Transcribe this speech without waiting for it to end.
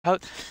How,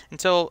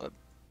 until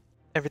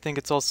everything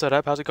gets all set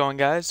up, how's it going,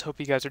 guys? Hope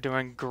you guys are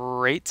doing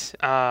great.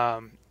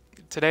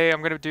 Today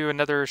I'm gonna do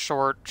another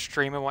short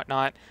stream and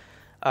whatnot.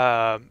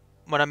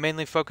 What I'm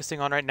mainly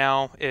focusing on right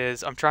now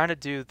is I'm trying to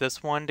do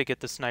this one to get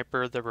the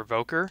sniper, the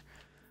Revoker,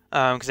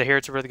 because I hear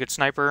it's a really good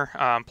sniper.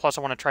 Plus,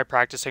 I want to try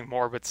practicing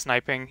more with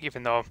sniping,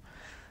 even though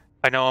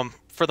I know I'm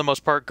for the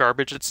most part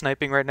garbage at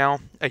sniping right now.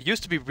 I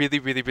used to be really,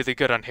 really, really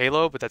good on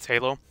Halo, but that's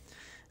Halo.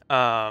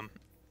 Um,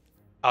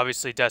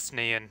 Obviously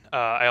Destiny, and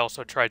I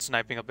also tried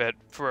sniping a bit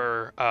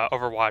for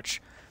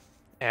Overwatch,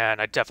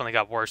 and I definitely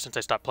got worse since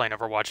I stopped playing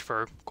Overwatch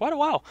for quite a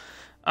while.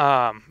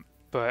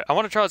 But I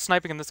want to try out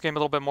sniping in this game a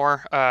little bit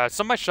more.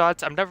 Some of my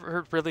shots, I'm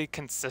never really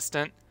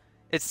consistent.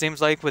 It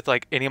seems like with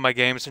like any of my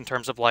games in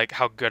terms of like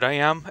how good I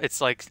am. It's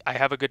like uh,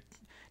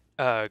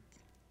 I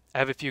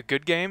have a few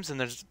good games, and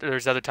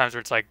there's other times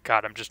where it's like,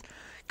 God, I'm just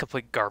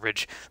complete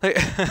garbage.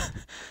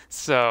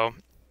 So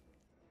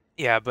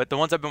yeah, but the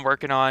ones I've been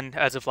working on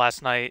as of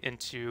last night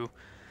into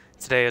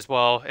today as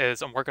well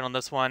is I'm working on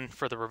this one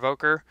for the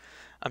Revoker.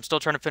 I'm still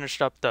trying to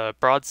finish up the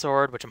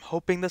broadsword, which I'm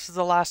hoping this is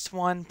the last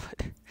one,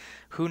 but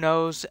who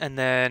knows? And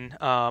then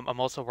I'm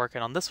also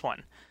working on this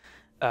one.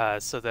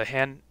 So the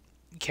hand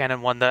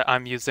cannon one that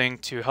I'm using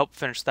to help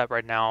finish that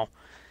right now,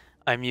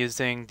 I'm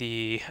using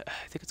I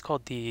think it's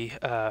called the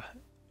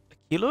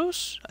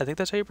Kilos. I think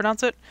that's how you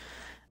pronounce it.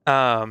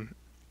 Um,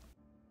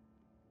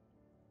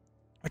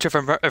 which if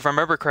I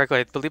remember correctly,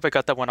 I believe I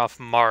got that one off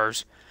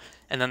Mars.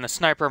 And then the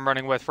sniper I'm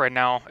running with right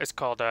now is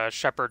called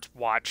Shepherd's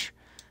Watch,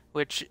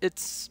 which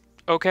it's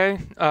okay.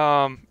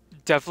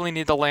 Definitely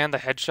need to land the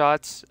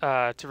headshots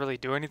to really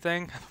do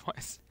anything.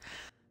 Otherwise,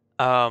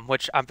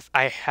 which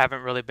I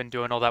haven't really been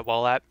doing all that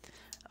well at.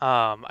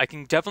 I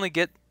can definitely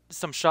get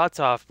some shots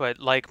off, but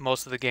like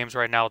most of the games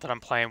right now that I'm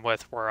playing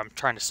with where I'm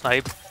trying to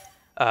snipe,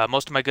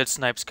 most of my good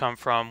snipes come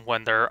from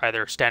when they're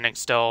either standing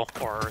still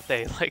or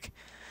they like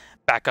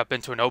back up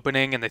into an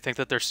opening and they think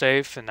that they're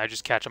safe, and I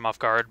just catch them off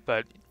guard.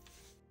 But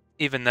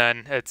even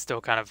then, it's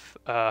still kind of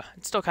a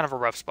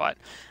rough spot.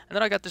 And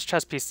then I got this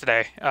chest piece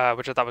today,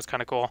 which I thought was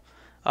kind of cool.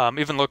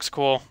 Even looks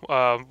cool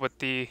with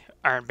the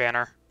Iron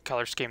Banner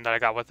color scheme that I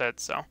got with it.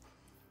 So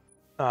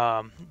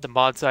the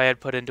mods I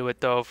had put into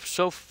it though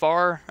so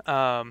far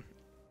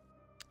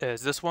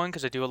is this one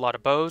because I do a lot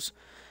of bows,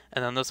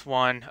 and then this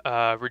one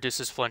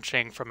reduces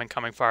flinching from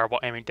incoming fire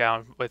while aiming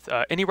down with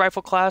any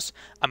rifle class.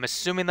 I'm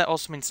assuming that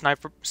also means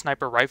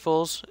sniper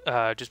rifles,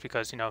 just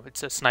because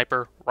it's a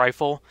sniper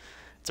rifle.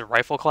 It's a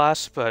rifle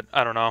class, but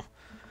I don't know.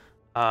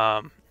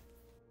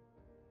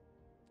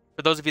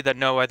 For those of you that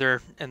know,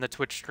 either in the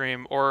Twitch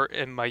stream or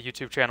in my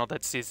YouTube channel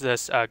that sees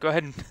this, go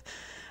ahead and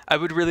I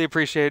would really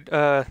appreciate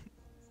those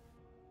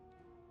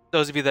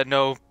of you that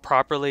know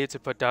properly to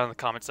put down in the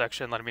comment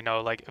section, letting me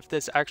know like if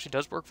this actually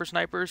does work for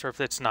snipers, or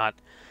if it's not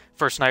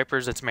for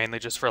snipers, it's mainly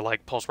just for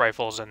like pulse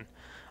rifles and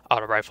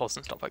auto rifles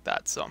and stuff like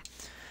that. So,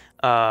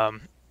 but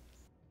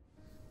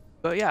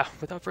yeah,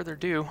 without further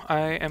ado, I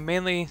am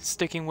mainly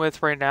sticking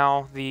with right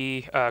now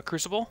the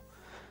Crucible.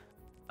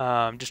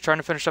 Just trying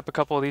to finish up a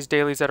couple of these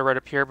dailies that are right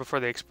up here before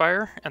they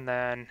expire, and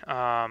then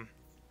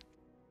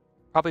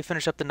probably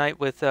finish up the night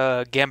with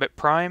Gambit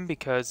Prime,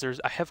 because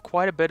I have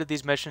quite a bit of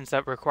these missions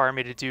that require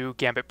me to do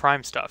Gambit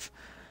Prime stuff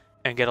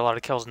and get a lot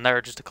of kills in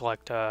there just to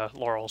collect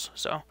laurels.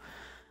 So,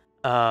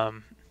 yeah,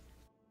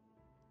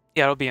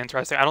 it'll be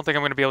interesting. I don't think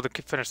I'm going to be able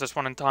to finish this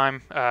one in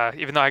time,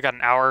 even though I got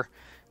an hour.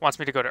 It wants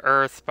me to go to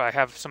Earth, but I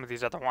have some of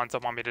these other ones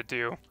that want me to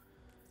do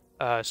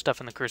stuff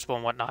in the Crucible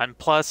and whatnot. And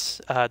plus,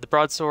 the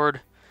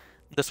Broadsword,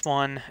 this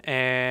one,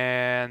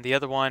 and the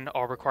other one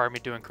all require me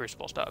doing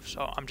Crucible stuff.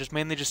 So I'm just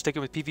mainly just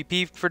sticking with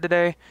PvP for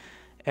today,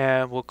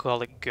 and we'll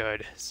call it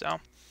good. So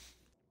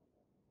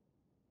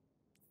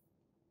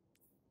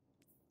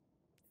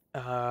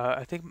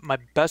I think my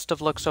best of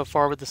luck so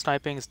far with the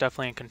sniping is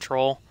definitely in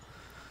Control.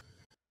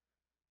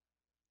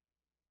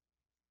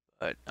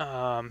 But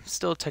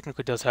still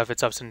technically does have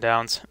its ups and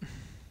downs.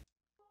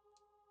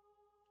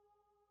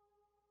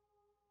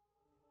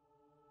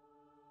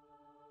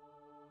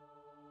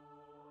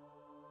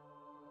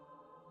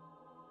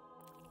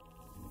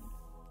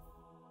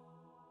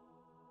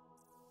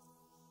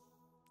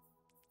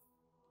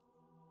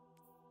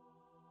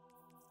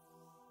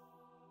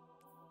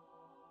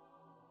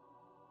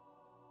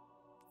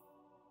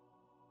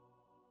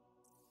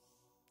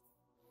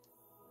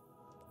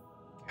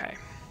 Okay.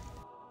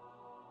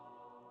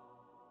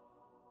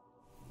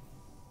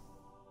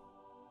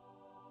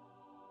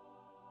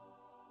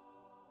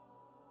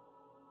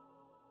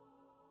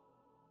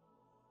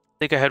 I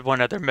think I had one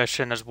other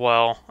mission as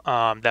well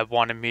that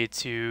wanted me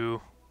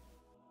to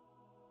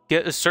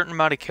get a certain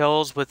amount of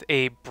kills with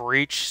a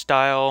breach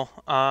style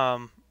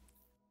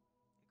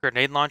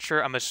grenade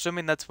launcher. I'm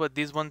assuming that's what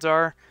these ones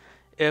are.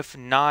 If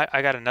not,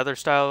 I got another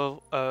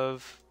style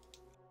of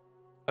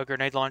a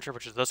grenade launcher,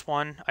 which is this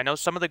one. I know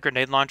some of the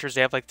grenade launchers,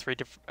 they have like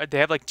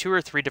two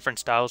or three different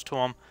styles to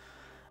them.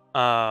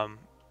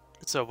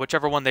 So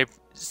whichever one they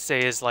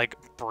say is like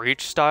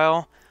breach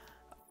style,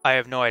 I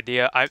have no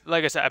idea.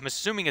 Like I said, I'm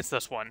assuming it's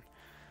this one.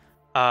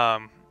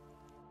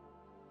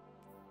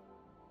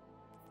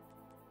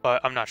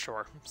 but I'm not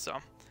sure, so.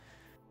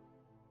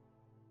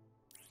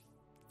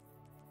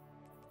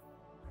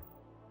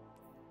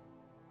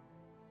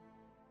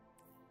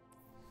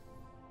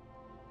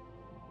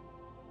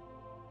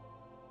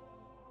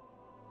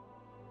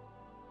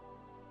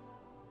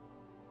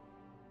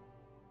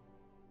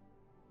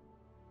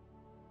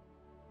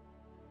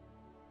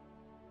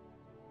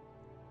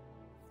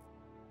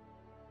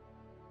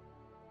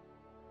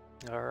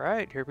 All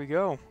right, here we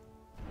go.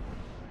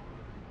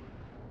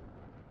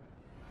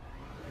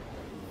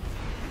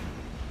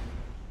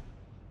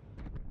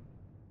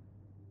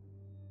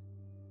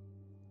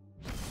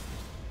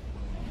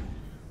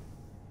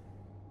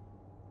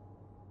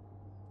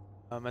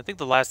 I think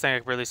the last thing I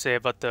can really say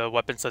about the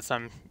weapon sets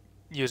I'm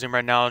using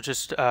right now,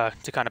 just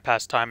to kind of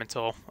pass time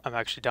until I'm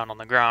actually down on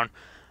the ground.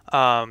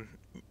 The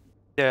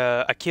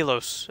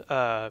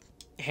Akilos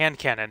hand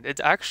cannon. It's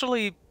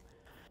actually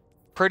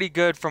pretty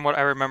good from what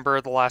I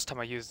remember the last time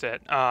I used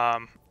it.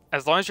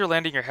 As long as you're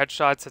landing your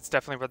headshots, it's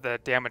definitely where the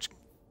damage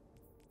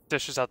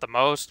dishes out the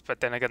most.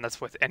 But then again,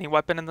 that's with any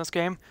weapon in this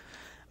game.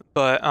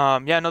 But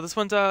yeah, no, this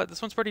one's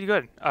pretty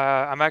good.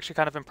 I'm actually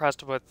kind of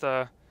impressed with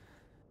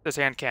this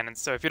hand cannon.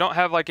 So if you don't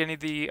have like any of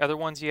the other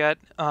ones yet,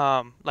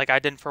 like I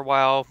didn't for a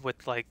while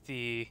with like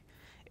the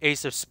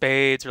Ace of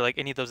Spades or like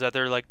any of those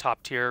other like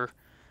top tier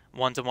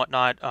ones and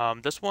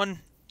whatnot, this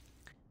one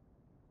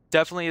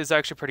definitely is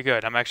actually pretty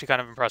good. I'm actually kind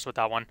of impressed with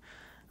that one.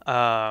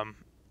 There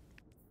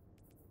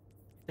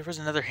was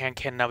another hand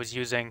cannon I was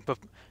using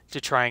to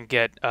try and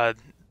get the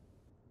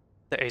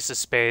Ace of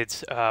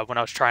Spades when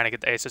I was trying to get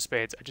the Ace of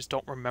Spades. I just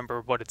don't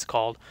remember what it's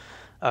called.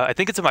 I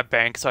think it's in my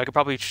bank, so I could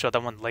probably show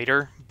that one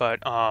later. But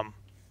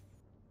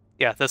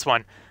yeah, this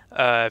one.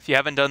 If you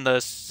haven't done the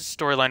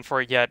storyline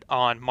for it yet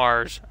on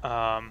Mars,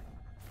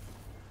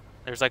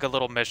 there's like a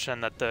little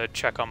mission that the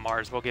check on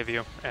Mars will give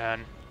you,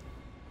 and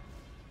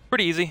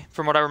pretty easy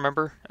from what I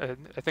remember. I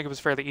think it was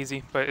fairly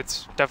easy, but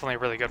it's definitely a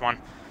really good one.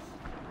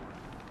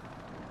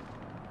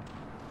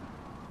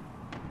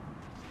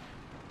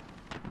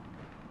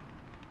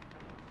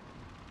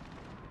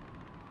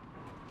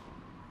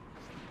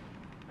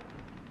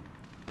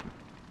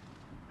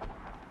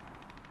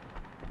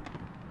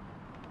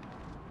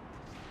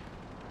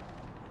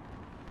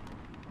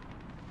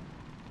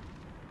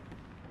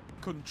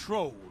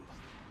 Control.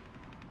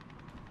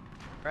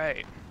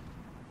 Right.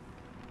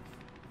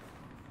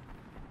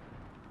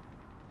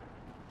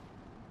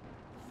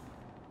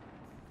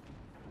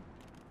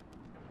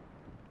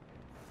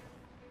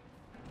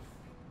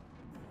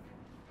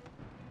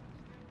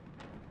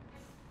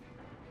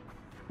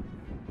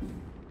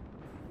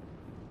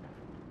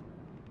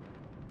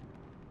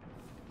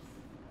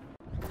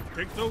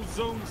 Take those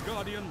zones,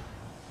 Guardian.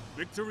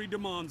 Victory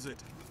demands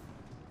it.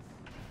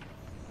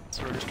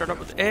 So we're going to start up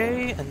with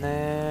A, and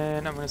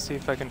then I'm going to see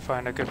if I can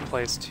find a good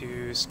place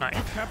to snipe.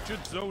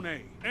 Captured Zone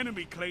A.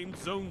 Enemy claimed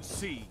Zone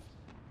C.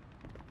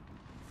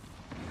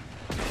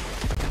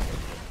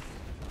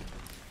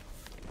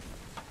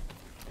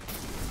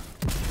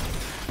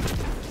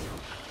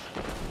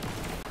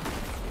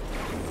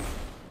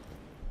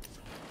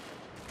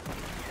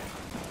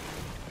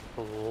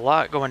 A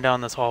lot going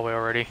down this hallway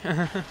already.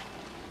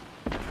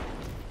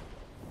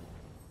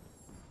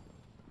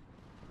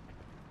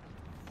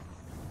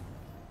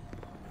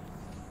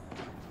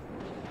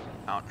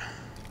 Out.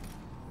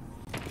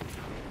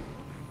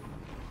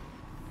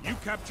 You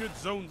captured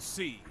Zone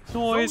C.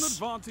 Noise.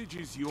 Zone advantage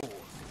is yours.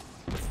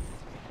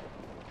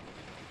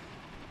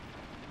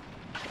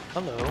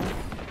 Hello.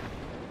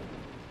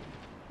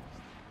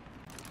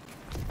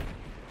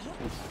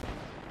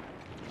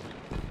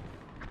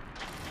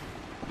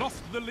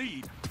 Lost the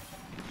lead.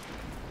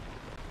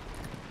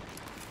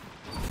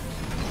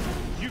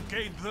 You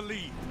gained the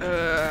lead.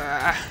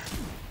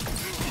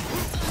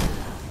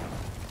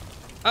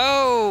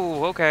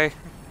 Oh, okay.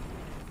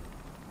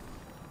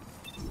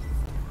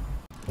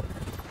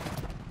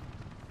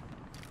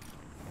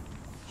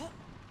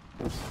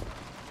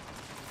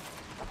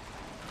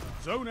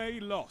 Zone A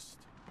lost.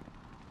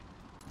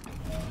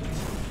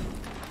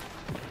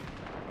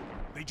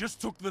 They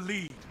just took the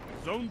lead.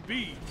 Zone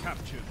B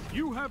captured.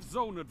 You have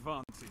zone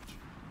advantage.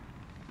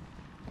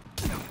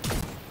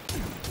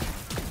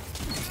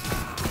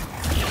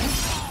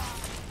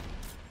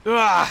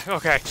 Ah,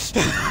 okay.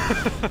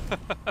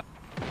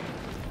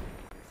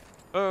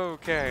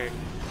 Okay.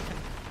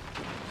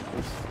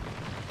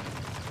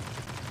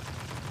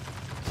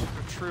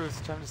 For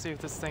truth, time to see if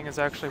this thing is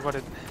actually what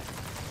it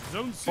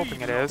Zone C hoping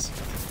it is.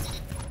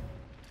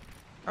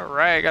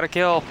 Alright, got a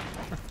kill.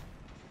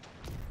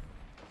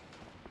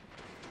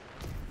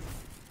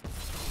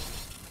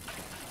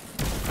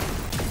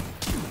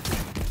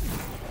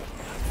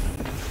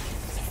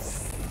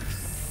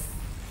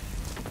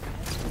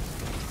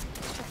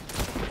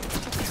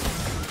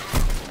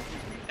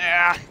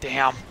 Ah,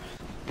 damn.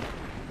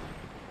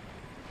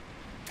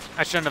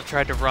 I shouldn't have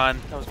tried to run.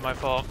 That was my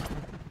fault.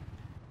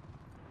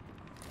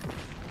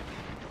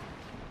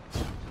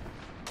 I'm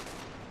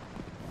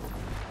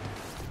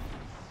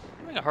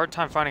having a hard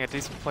time finding a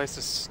decent place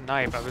to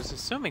snipe. I was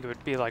assuming it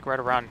would be like right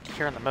around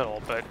here in the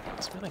middle, but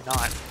it's really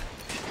not.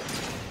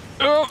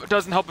 Oh, it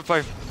doesn't help if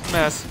I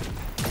miss.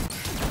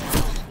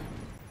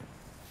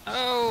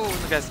 Oh,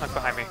 the guy snuck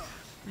behind me.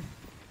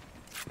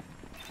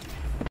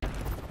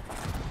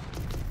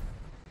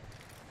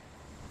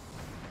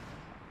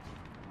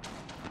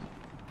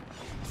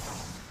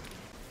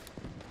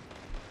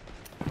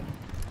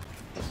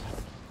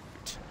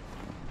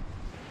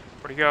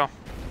 Where'd he go?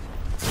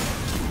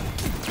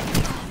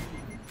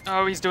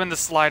 Oh, he's doing the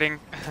sliding.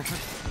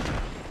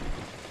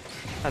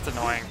 That's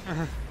annoying.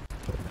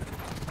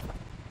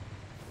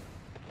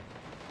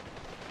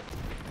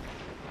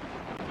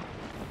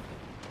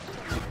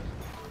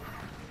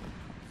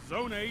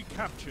 Zone A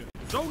captured.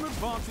 Zone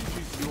advantage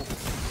is yours.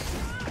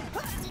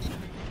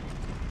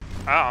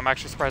 Oh, I'm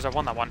actually surprised I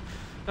won that one.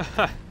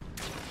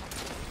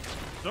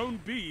 Zone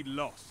B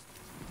lost.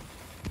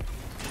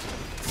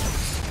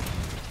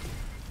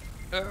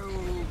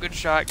 Oh, good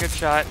shot, good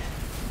shot.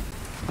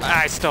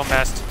 I still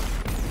missed.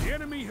 The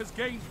enemy has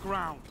gained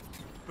ground,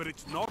 but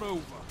it's not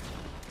over.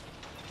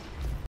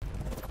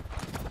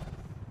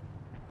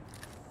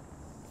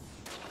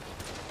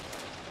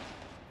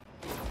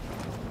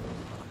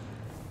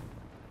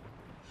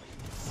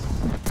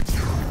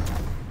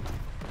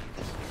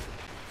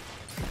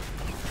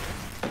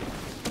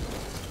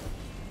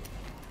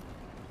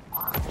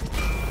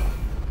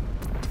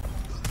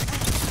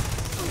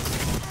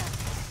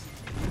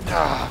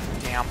 Ah,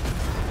 damn.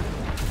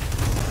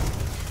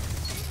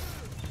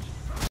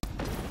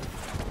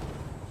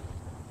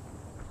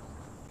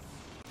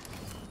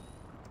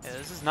 Yeah,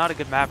 this is not a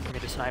good map for me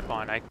to snipe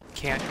on. I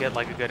can't get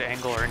like a good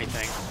angle or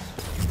anything.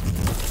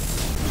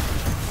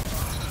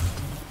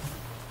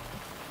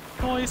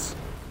 Nice.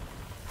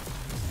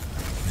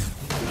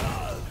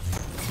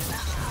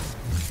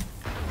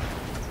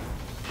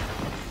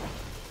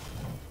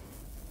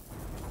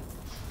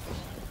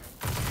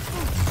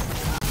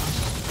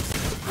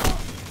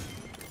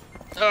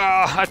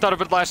 I thought it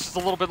would last just a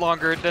little bit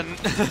longer. It didn't.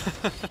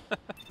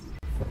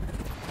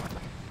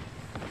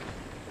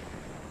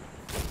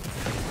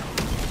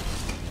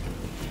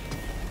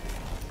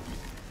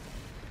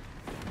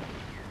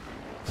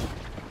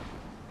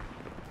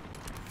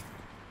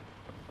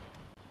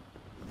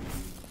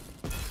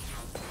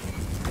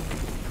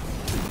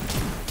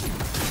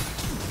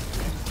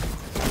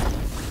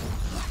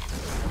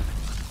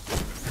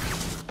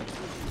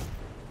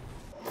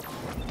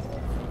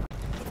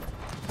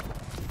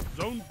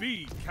 Zone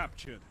B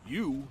captured.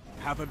 You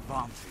have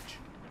advantage.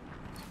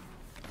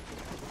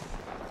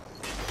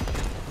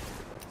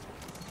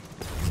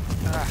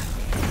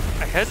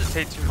 I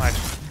hesitate too much.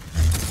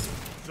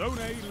 Zone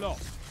A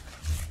lost.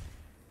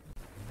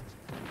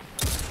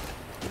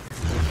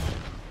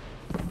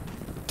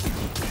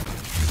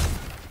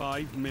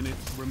 Five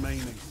minutes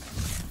remaining.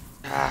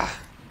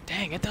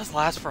 Dang, it does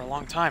last for a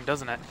long time,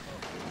 doesn't it?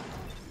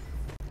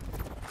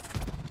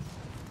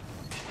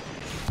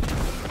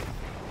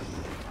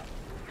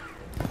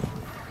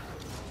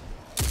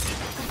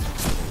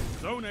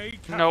 Zone A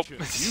captured. Nope.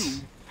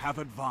 You have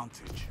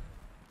advantage.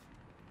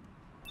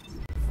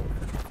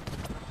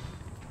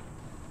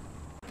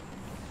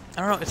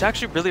 I don't know, it's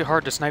actually really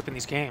hard to snipe in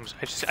these games.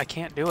 I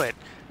can't do it.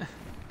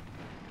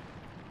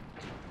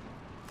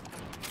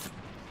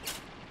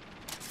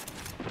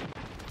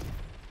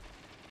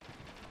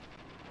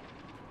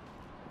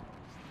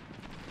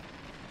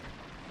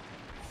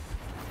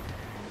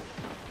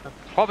 I'll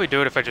probably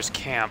do it if I just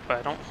camp, but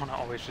I don't want to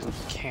always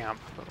just camp,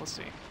 but we'll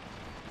see.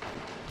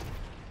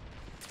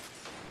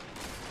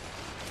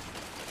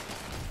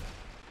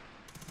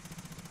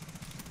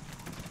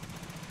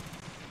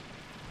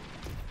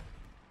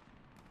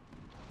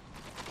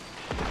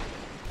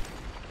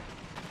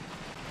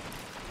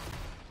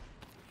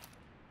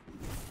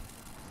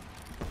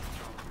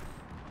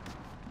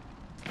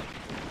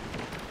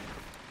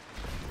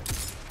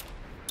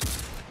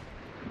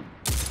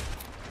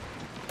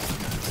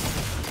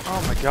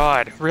 Oh my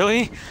god,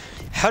 really?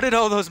 How did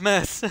all those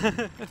miss?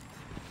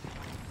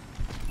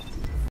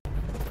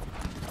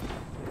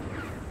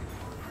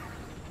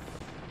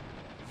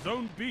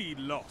 Zone B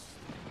lost.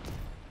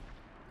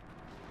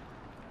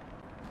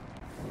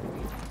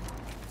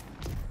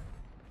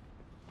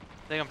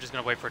 I think I'm just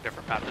gonna wait for a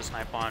different map to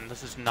snipe on.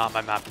 This is not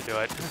my map to do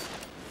it.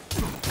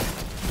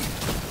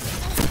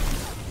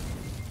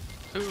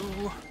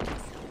 Ooh.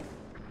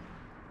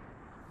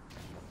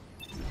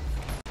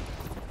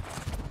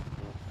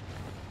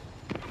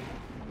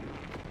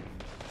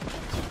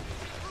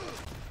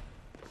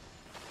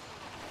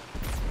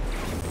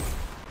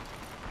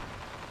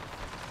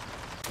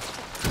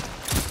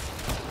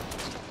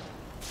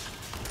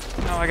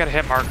 No, I got a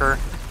hit marker.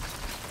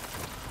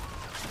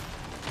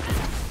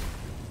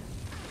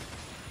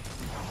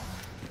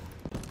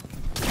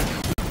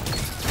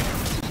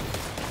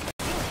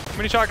 How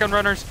many shotgun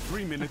runners?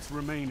 3 minutes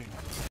remaining.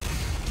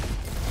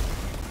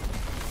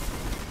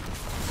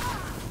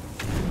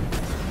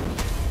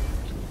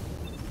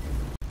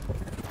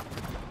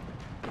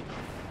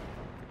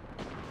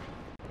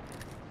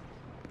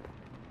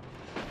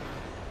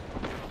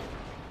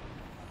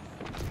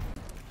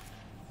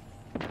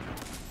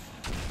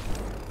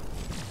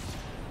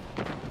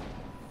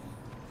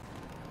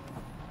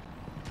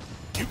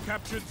 You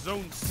captured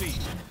Zone C.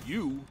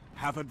 You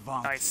have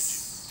advantage.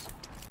 Nice.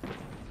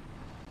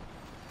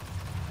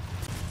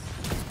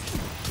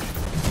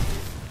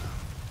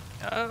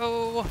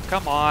 Oh,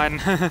 come on.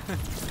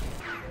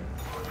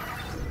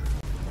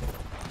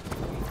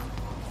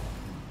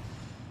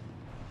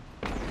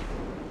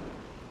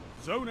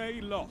 Zone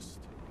A lost.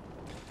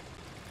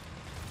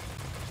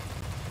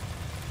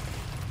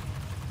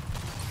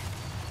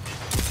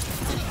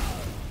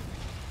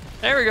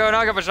 There we go, now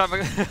I got my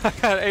shotgun. I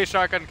got a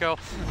shotgun kill.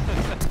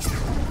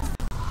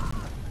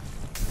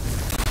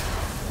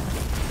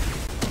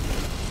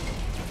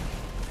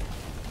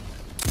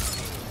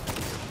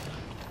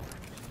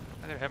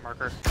 I need a hit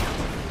marker.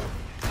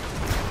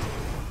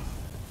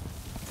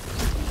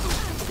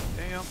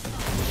 Damn.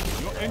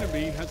 Your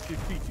enemy has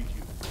defeated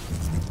you.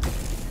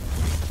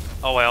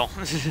 Oh well.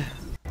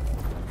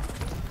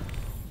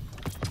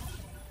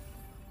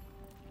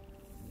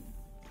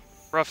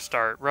 Rough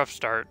start, rough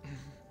start.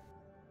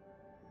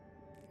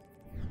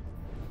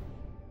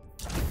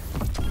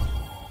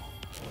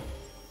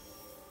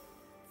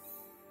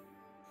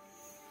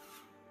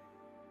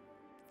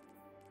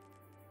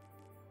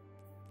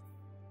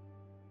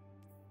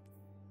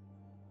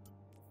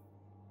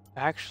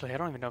 Actually, I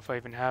don't even know if I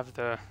even have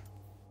the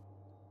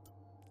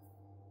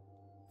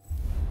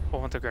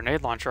one with the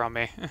grenade launcher on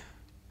me.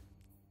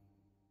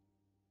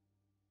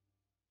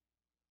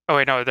 Oh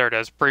wait, no, there it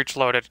is. Breach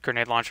loaded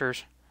grenade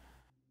launchers.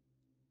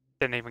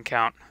 Didn't even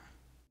count.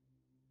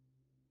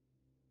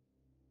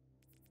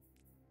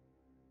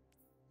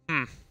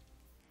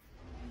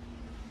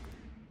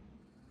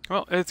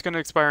 Well, it's going to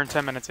expire in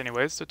 10 minutes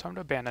anyways, so time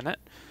to abandon it.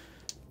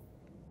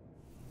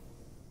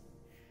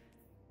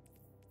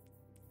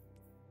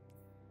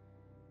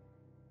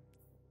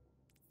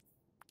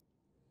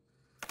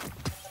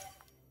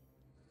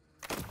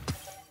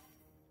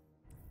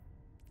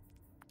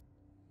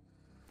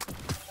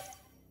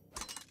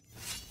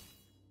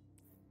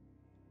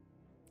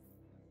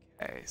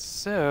 Okay,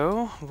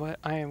 so what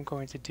I am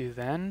going to do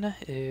then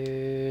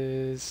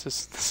is... The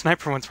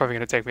sniper one's probably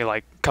going to take me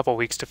like a couple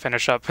weeks to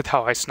finish up with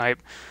how I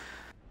snipe.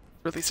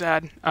 Really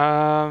sad.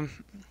 That's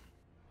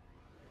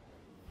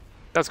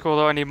cool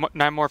though, I need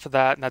 9 more for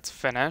that, and that's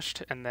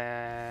finished. And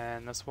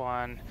then this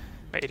one,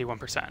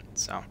 81%,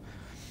 so...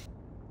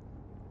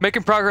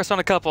 Making progress on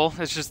a couple,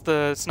 it's just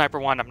the sniper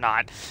one I'm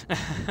not.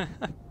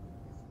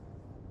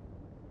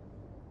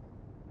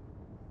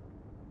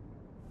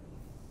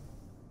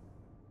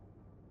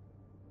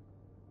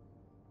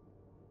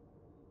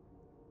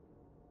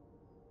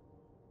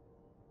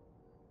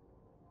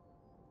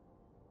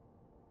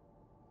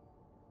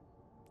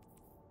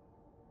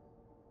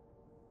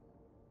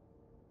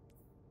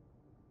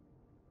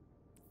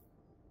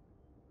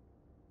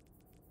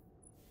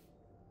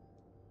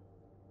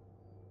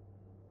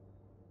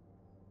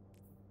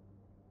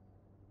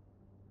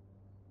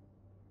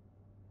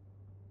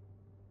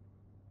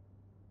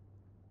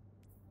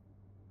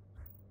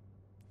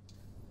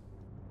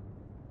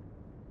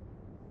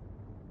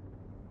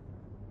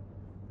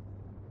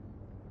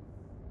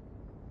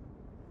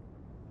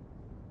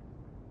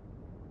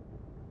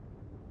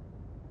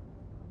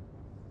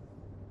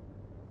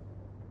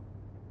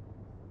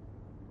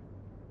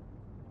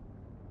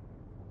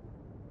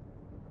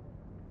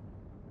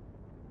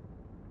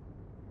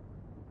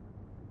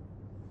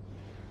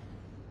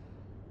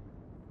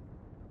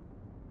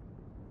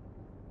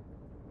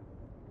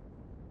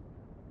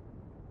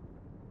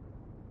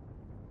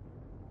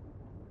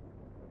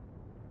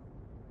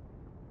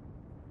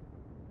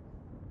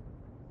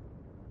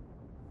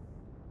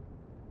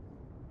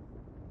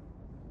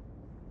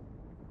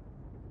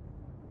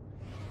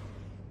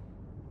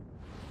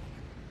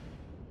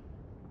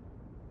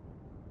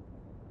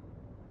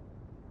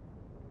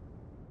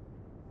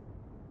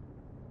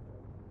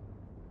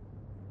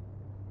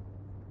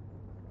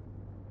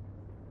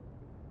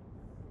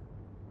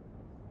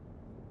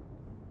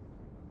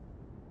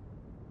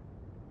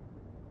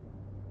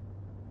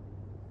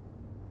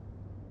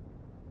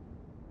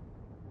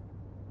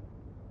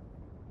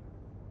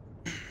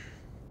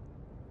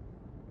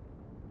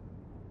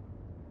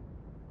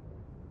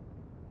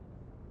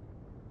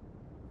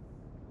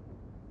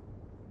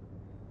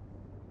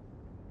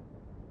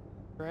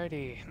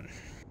 Alrighty.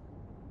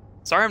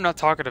 Sorry I'm not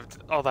talkative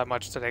all that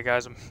much today,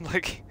 guys. I'm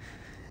like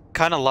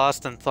kind of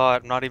lost in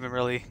thought. I'm not even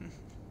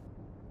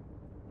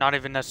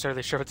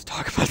necessarily sure what to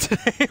talk about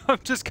today. I'm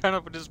just kind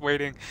of just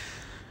waiting.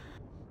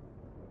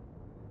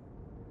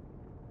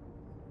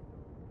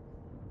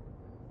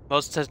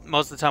 Most of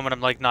the time when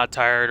I'm like not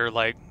tired or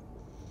like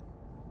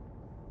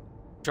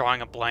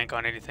drawing a blank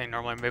on anything,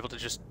 normally I'm able to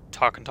just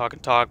talk and talk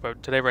and talk.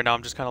 But today, right now,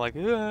 I'm just kind of like,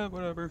 yeah,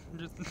 whatever.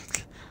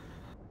 Just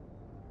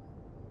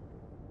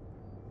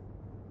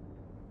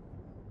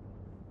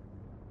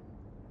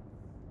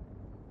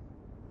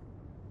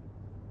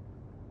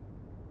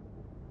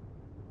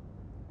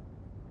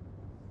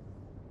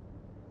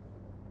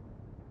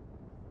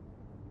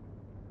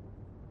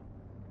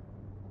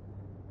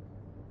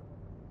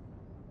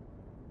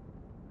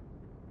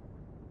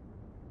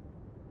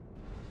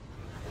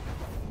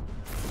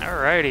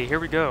Alrighty, here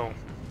we go.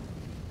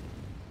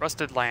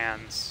 Rusted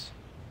Lands.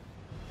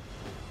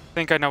 I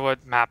think I know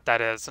what map that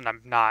is, and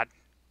I'm not.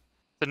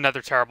 It's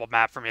another terrible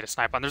map for me to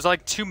snipe on. There's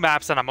like 2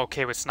 maps that I'm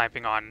okay with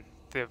sniping on.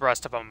 The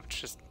rest of them,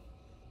 just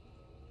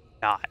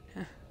not.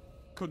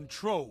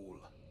 Control.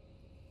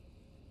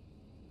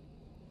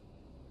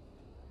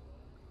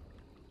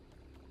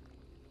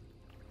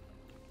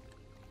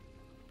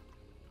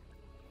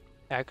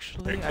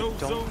 Actually, Take I those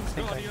don't zones,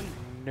 think Guardian.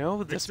 I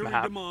know this Victory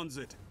map. demands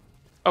it.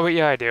 Oh wait,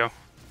 yeah, I do.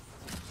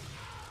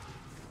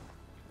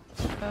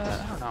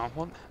 I don't know.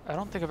 Well, I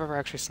don't think I've ever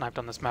actually sniped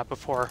on this map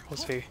before. We'll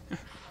see.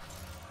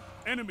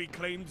 Enemy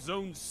claimed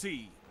Zone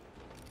C.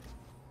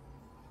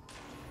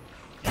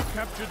 You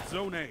captured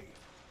Zone A.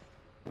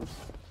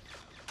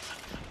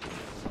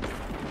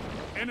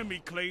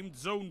 Enemy claimed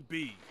Zone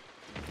B.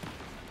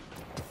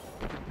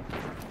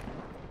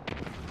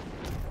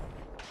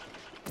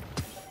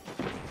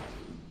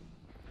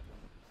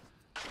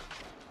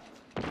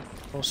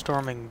 We're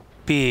storming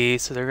B,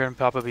 so they're gonna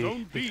probably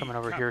Zone be B coming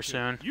over here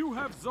captured. soon. You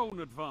have zone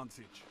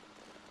advantage.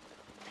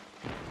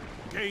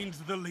 Gained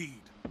the lead.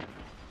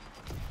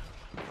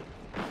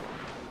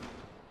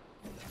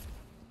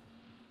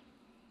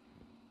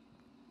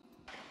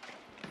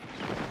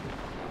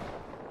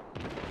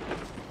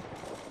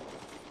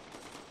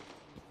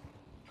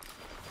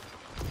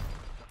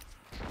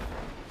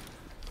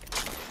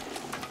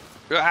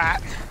 Ah!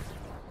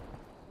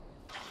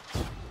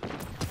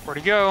 Where'd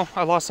he go?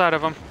 I lost sight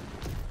of him.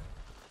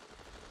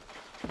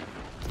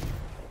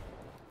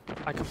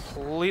 I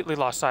completely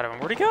lost sight of him.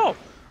 Where'd he go?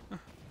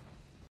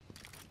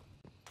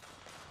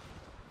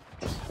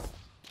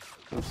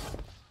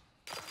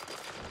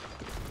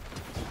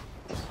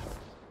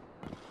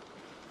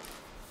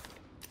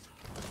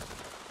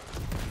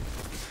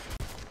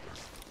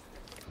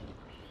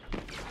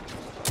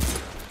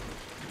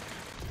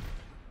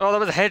 Oh, that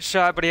was a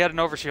headshot, but he had an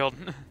overshield.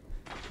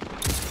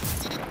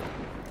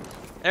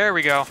 There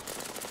we go.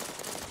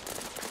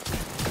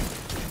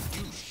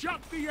 You shut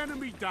the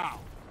enemy down.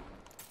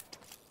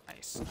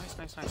 Nice, nice,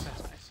 nice, nice,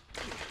 nice, nice.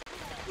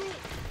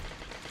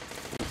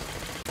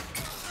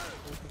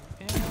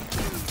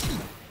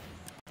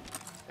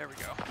 There we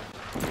go.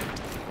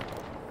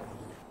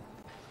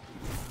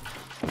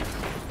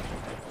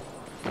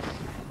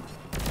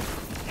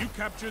 You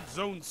captured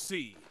Zone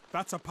C.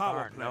 That's a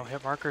power Darn, play. no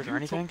hit markers or You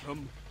anything? took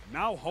them,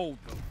 now hold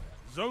them.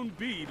 Zone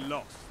B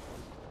lost.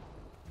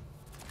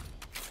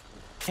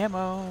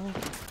 Ammo.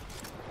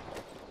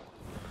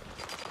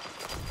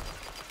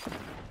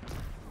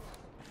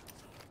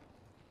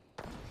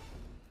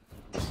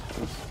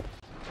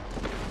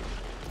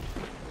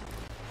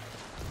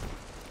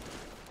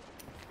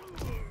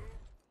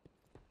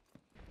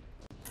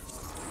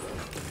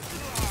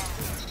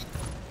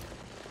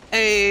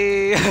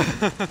 Hey!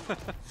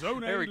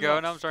 Zone There A we go.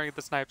 lost. Now I'm starting to get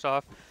the snipes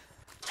off.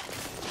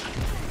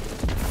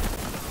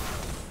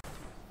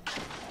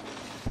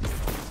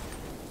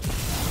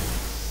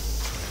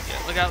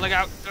 Yeah, look out, look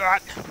out.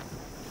 God.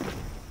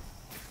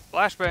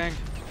 Flashbang.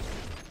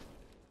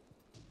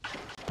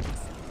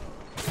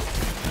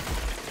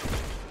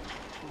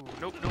 Ooh,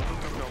 nope, nope, nope,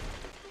 nope, nope.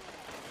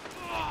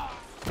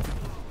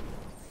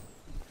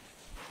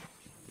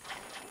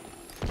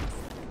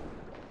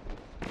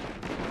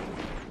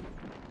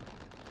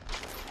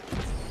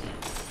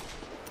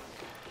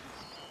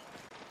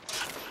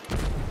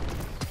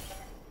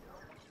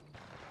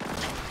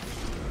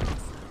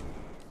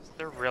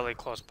 They're really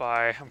close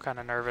by. I'm kind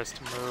of nervous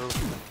to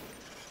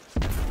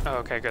move. Oh,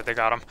 okay, good. They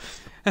got him.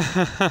 Hey,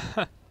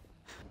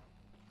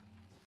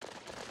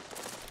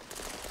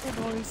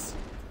 boys.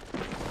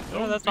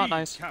 Zone Oh, that's not B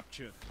nice.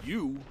 captured.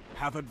 You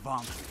have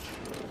advantage.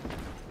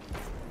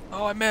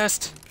 Oh, I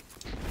missed.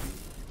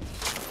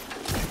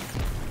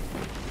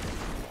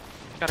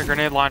 Got a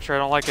grenade launcher. I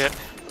don't like it.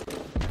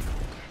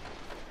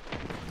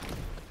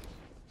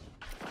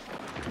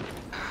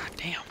 Ah,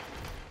 damn.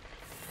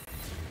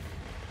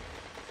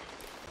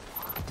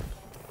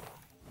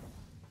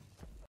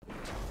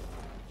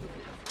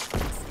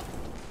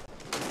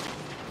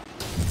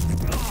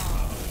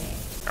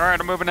 All right,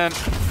 I'm moving in.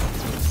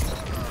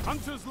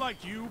 Hunters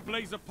like you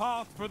blaze a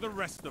path for the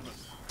rest of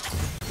us.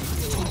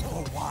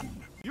 For one.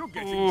 You're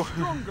getting Ooh.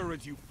 stronger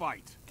as you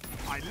fight.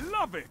 I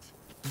love it.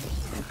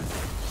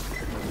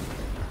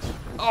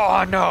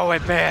 Oh no, I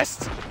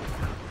missed.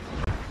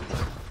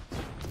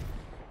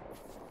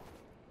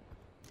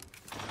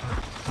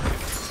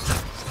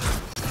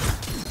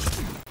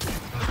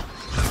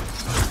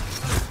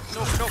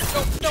 Nope, nope,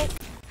 nope, nope.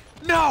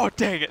 No,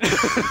 dang it.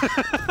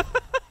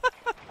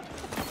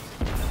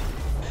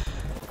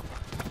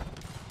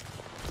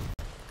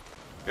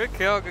 Good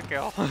kill, good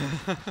kill.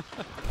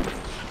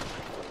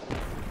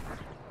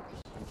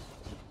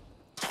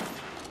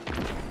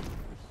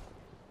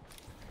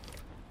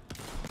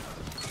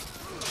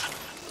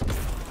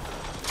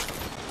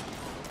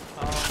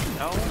 Oh,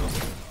 no.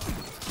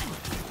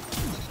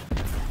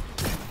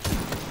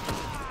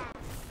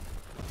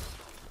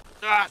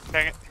 Ah,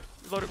 dang it.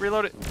 Reload it,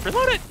 reload it,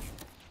 reload it!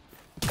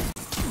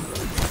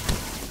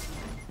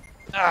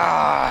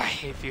 Ah, I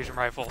hate fusion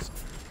rifles.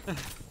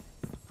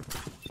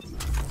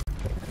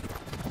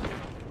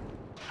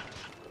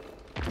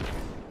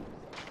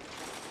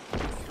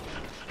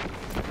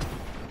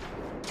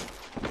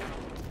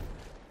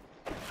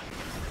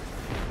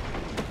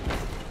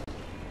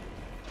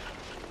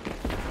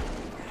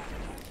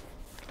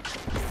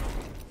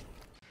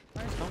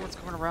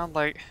 around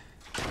like...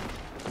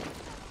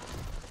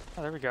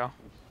 Oh, there we go.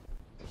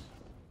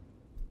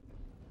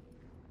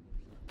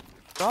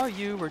 Saw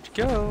you, where'd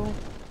you go?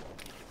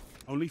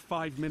 Only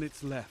 5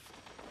 minutes left.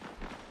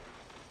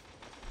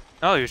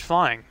 Oh, he was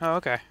flying. Oh,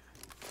 okay.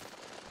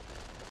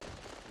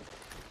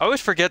 I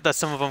always forget that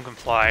some of them can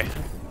fly.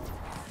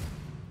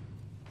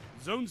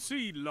 Zone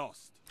C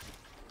lost.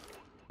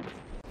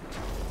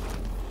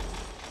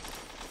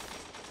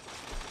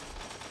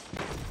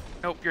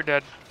 Nope, you're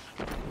dead.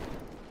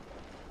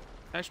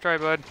 Nice try,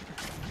 bud.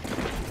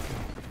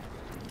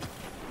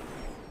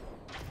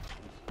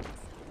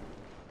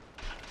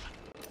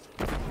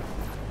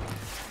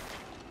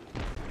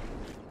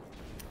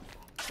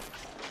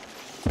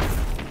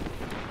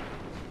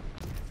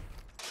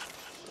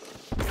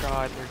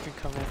 God, they can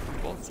come in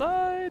from both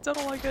sides. I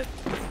don't like it.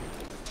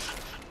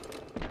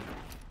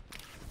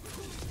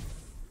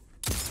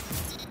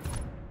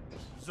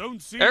 Zone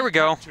C There we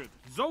go. captured.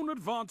 Zone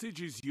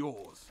advantage is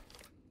yours.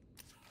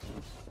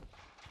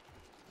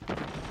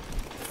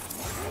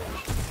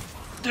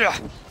 Yeah.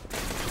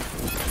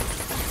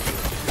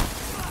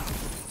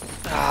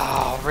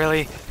 Oh,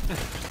 really?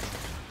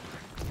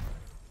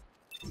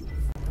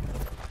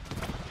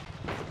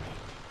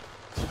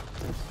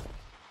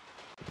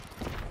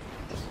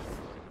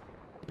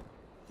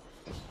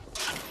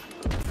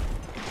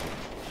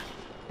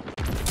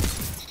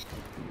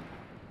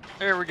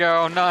 There we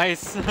go.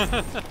 Nice.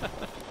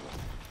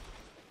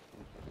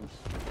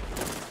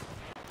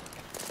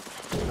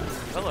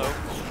 Hello.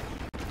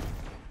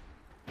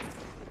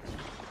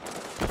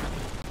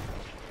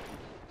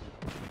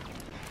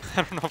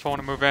 I don't know if I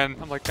want to move in.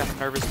 I'm like kind of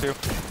nervous too.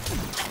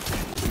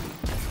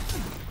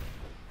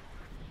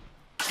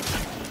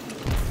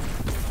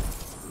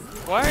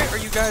 Why are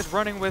you guys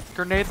running with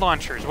grenade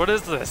launchers? What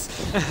is this?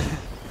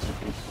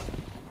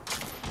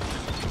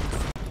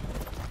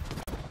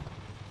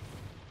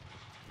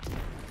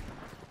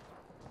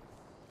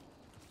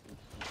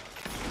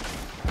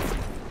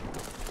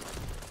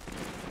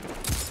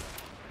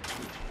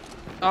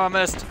 Oh, I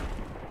missed.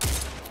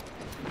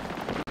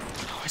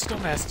 Oh, I still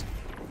missed.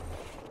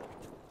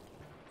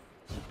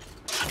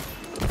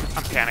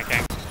 I'm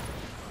panicking.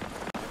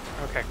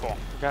 Okay, cool.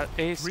 We got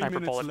a sniper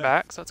bullet left.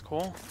 back, so that's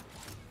cool.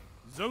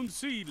 Zone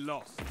C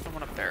lost.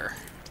 Someone up there.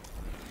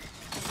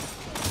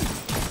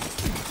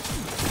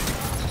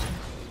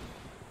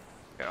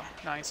 Go.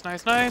 Nice,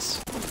 nice,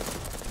 nice.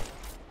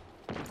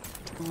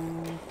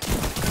 Ooh.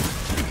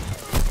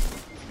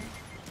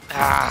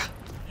 Ah.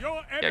 Your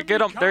Yeah, enemy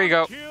get 'em. There you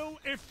go. can't kill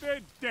if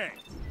they're dead.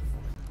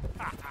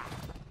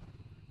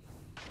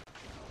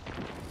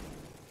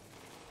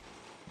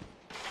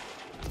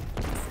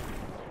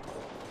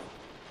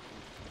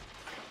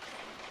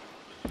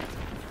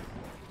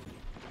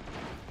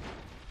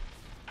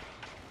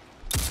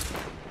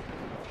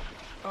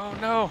 Oh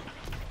no.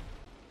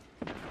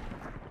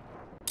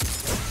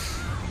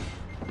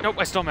 Nope,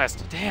 I still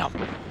missed. Damn.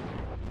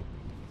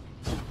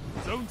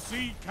 Zone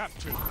C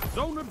captured.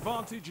 Zone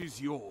advantage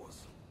is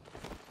yours.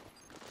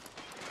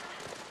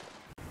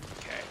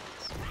 Okay.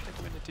 So what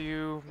I'm gonna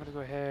do, I'm gonna go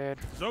ahead.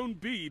 Zone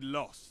B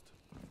lost.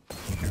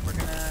 Okay, we're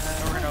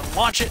gonna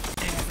launch it.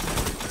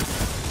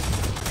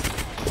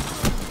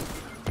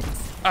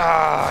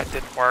 Ah, it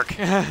didn't work.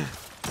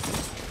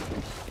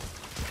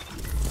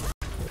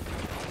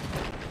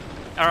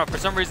 I don't know, for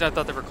some reason I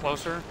thought they were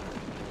closer.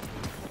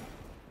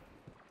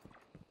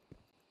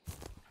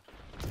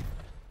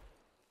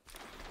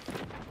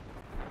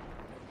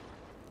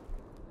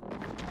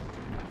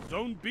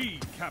 Zone B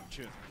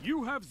captured.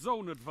 You have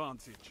zone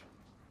advantage.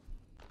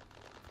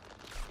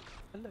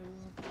 Hello.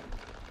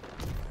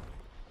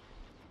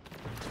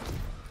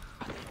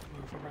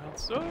 Move around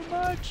so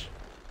much.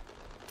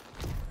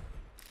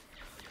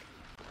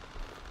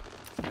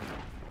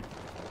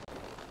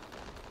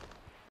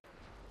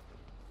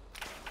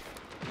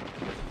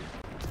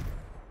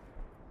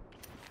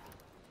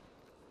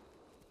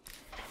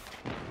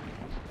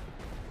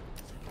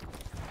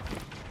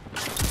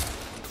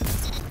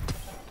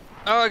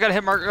 Oh, I got a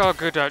hit mark. Oh,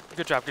 good job,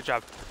 good job, good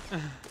job.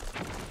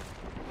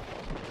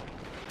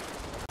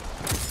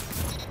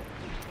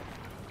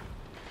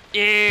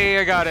 Yeah,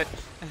 I got it.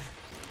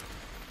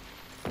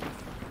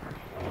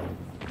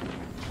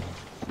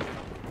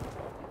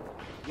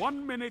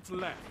 1 minute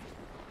left.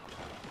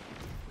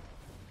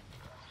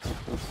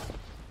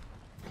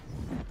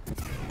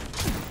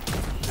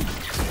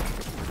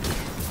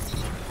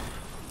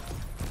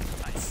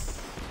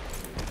 Nice.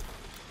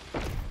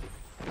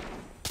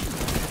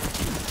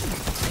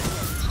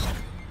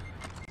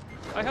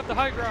 I have the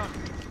high ground.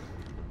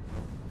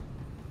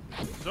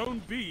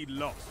 Zone B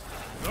lost.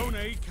 Zone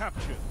A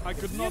captured. I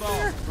could not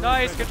ask. for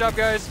Nice, a good better- job,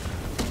 guys.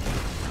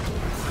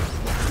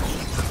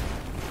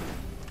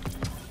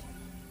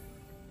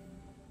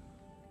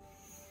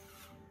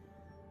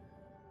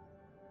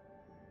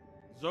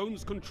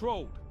 Zones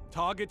controlled.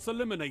 Targets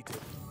eliminated.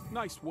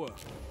 Nice work.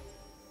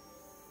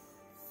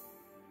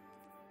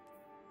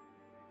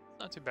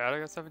 Not too bad. I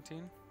got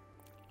 17.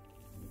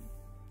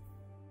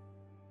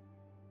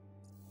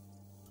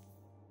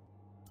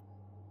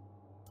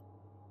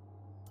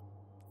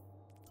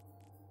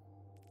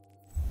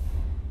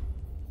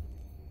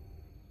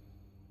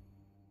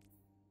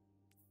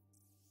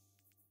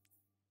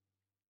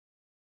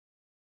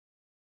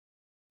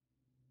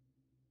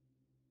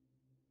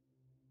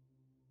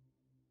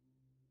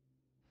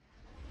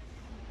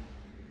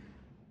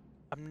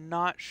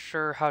 not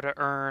sure how to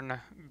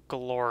earn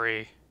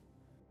glory.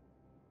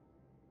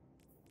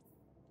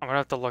 I'm gonna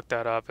have to look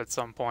that up at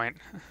some point.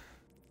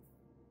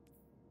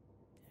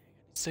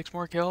 6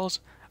 more kills?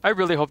 I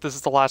really hope this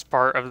is the last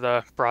part of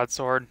the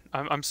broadsword.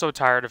 I'm so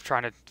tired of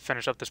trying to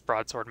finish up this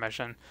broadsword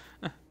mission.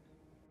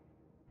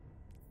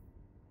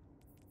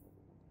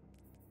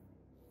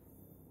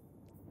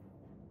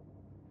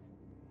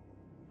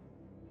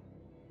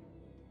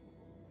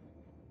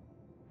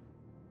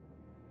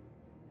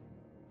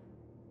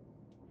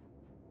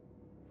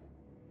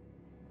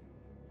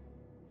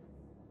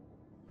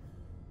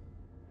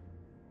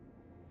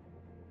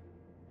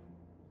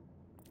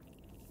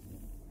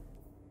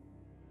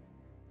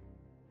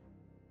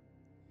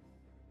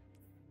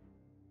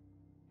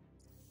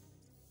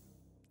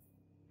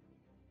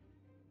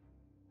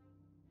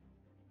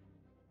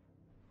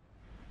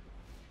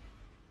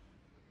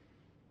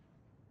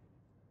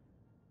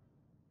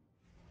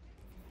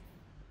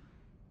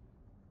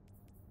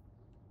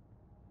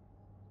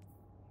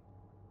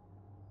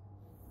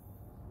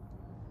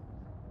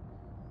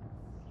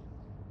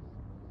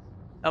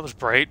 That was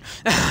bright.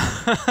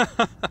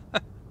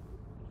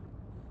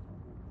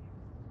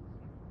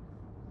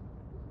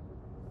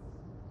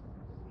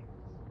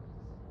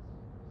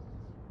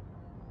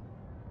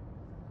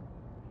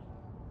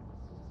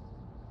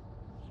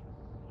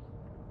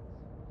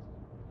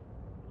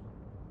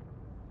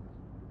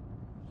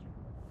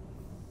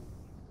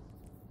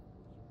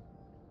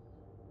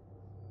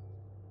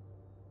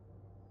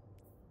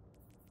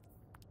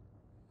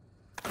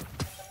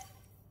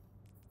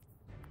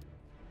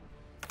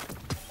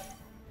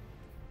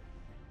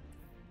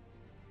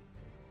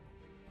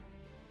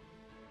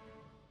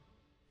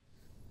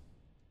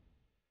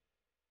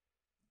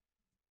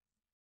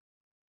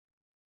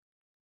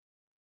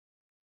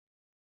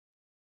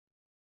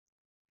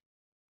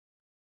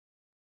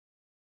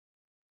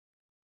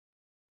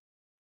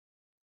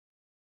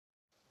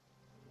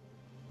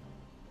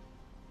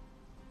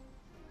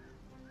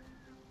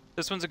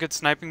 This one's a good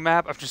sniping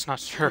map. I'm just not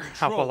sure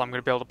how well I'm going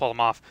to be able to pull them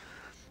off.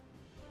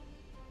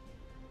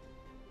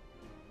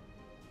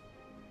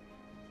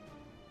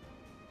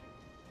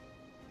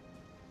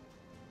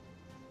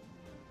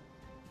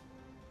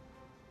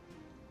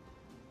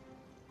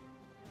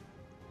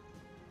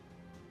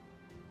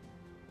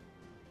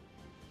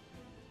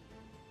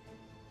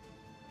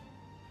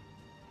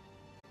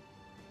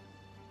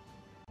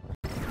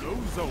 No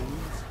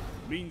zones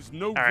means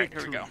no victory. Alright,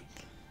 here we go.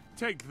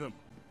 Take them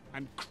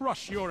and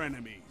crush your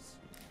enemies.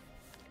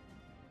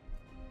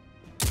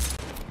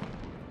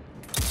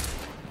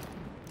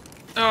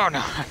 Oh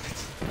no.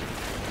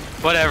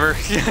 Whatever.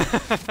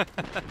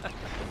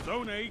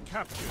 Zone A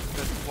captured.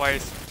 That's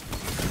twice.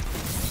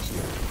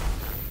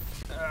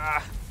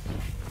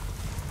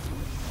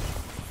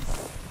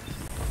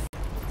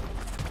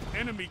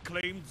 Enemy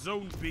claimed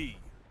Zone B.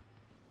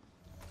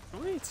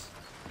 Sweet.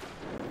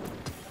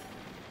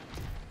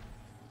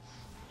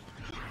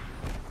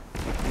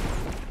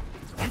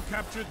 You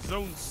captured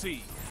Zone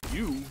C.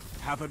 You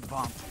have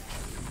advantage.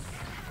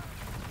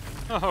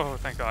 Oh,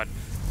 thank God.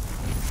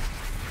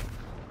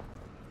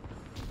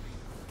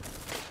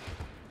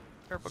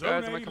 Careful,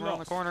 guys, I might come around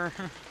the corner.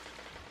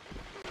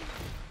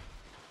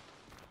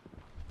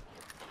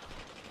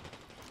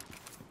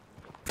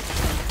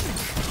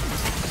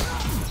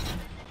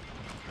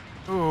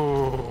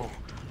 Ooh.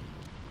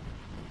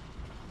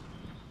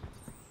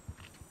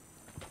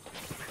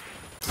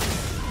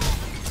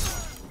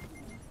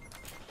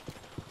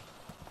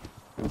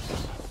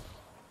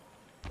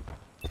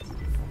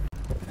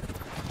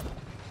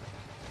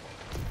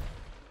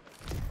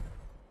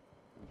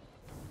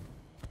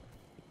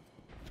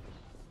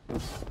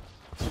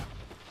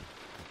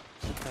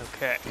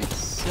 Okay,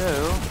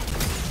 so...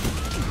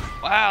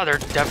 Wow, they're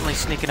definitely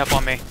sneaking up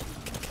on me.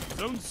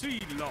 Zone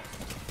C lost.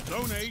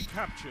 Zone A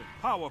captured.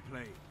 Power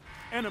play.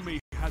 Enemy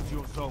has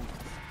your zone.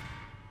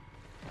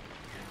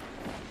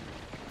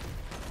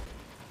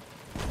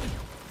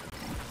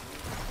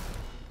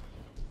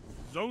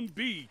 Zone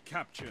B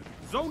captured.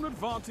 Zone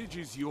advantage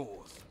is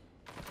yours.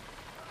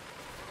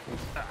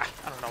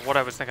 I don't know what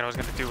I was thinking I was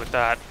going to do with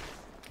that.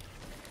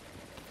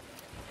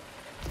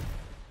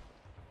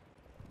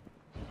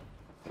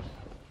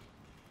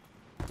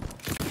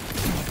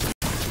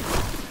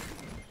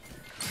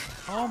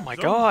 Oh my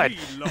God!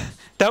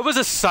 That was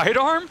a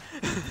sidearm?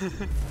 Oh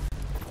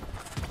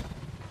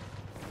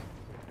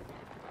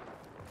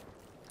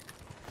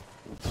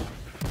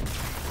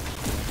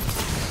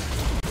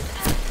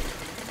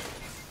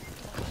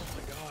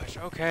my gosh,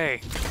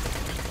 okay.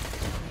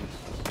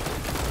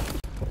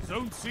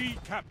 Zone C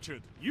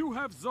captured. You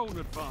have zone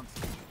advantage.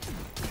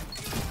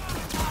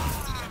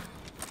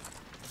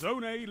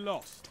 Zone A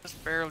lost.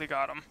 Just barely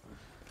got him.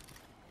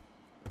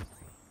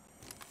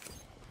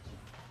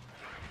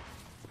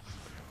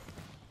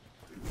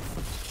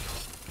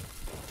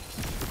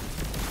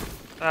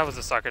 That was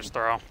a suckage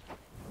throw.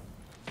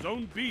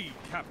 Zone B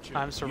captured.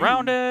 I'm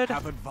surrounded. You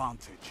have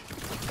advantage.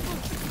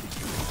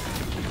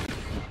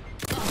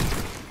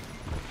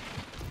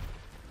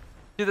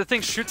 Dude, the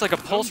thing shoots like a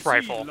pulse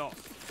rifle.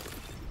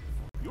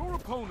 Your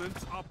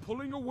opponents are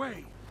pulling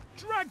away.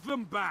 Drag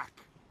them back.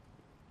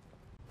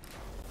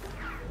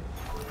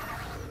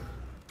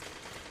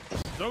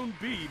 Zone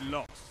B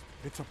lost.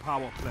 It's a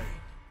power play.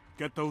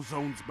 Get those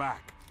zones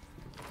back.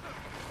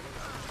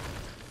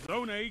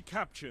 Zone A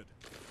captured.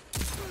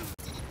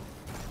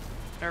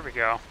 There we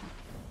go.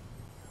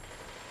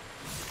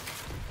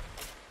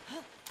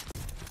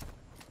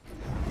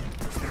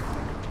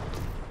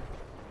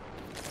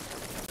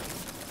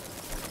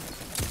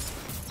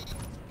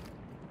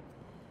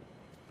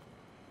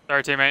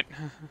 Sorry, teammate.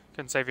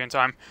 Couldn't save you in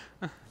time.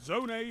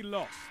 Zone A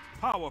lost.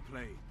 Power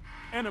play.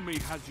 Enemy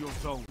has your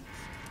zones.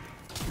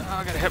 Oh,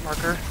 I got a hit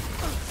marker.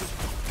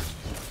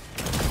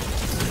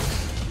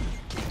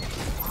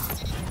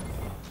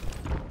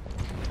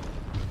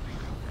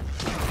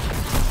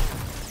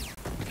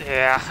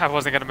 Yeah, I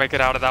wasn't gonna make it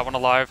out of that one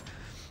alive.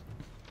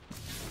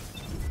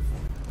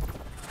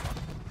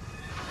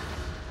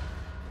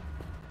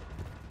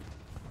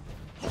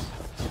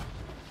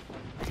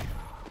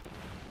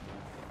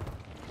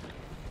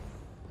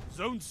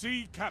 Zone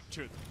C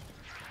captured.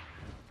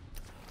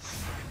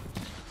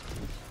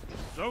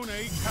 Zone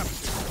A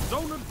captured.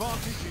 Zone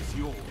advantage is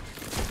yours.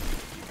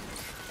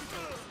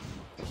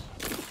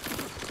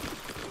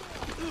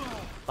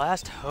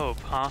 Last hope,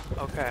 huh?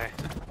 Okay.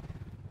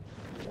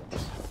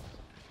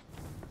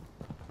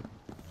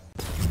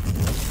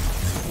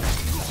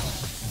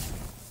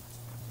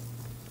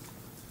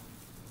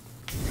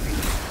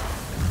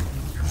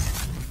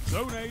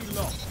 Zone A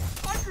lost.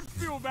 I can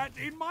feel that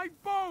in my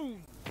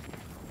bones.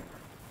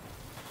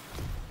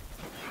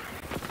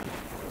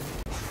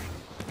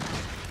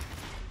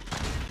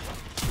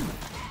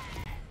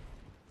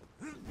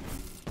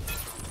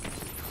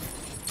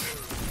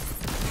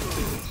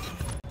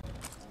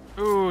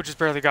 Ooh, just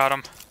barely got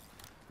him.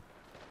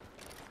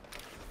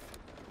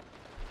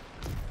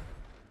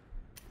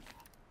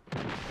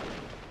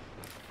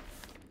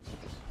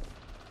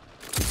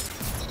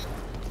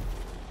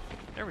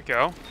 There we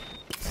go.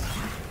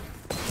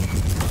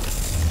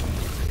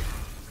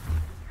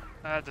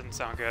 That didn't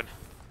sound good.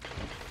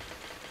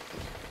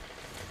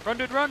 Run,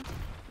 dude, run!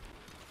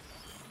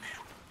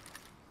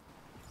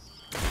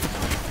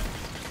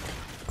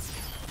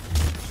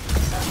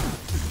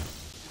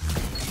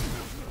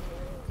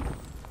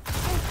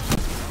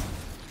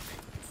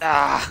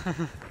 Ah!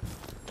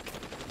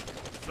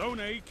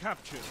 Zone A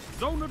captured.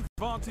 Zone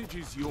advantage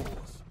is yours.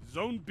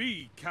 Zone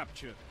B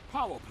captured.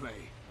 Power play.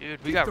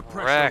 Dude, we Keep the got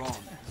pressure wrecked.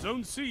 on.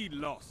 Zone C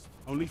lost.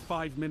 Only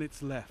 5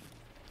 minutes left.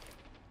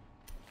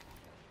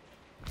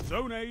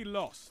 Zone A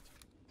lost.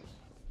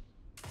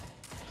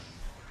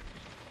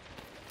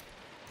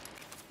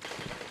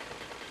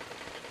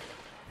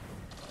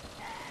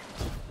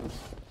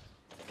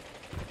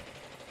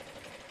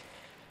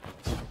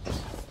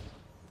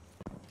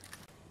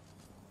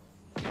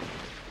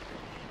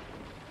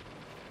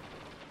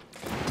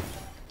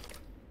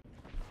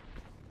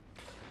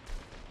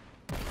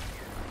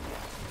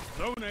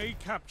 Zone A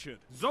captured.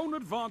 Zone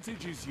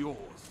advantage is yours.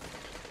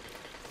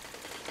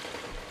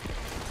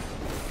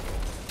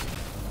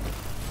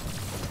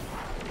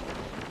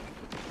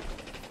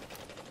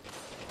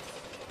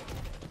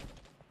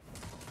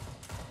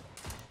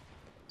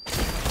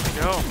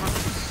 Go.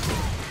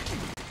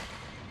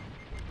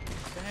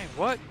 Dang,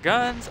 what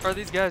guns are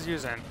these guys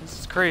using? This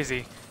is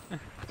crazy.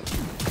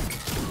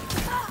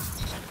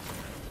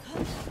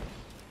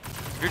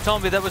 If you're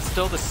telling me that was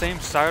still the same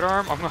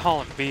sidearm, I'm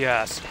calling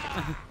BS.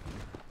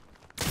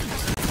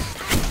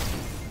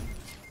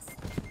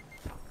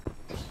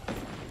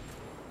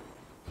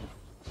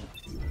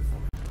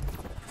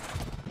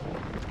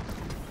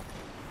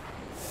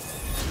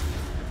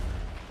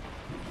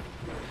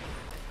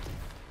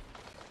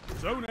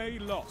 Zone A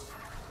lost.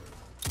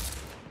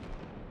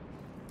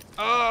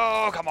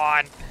 Oh, come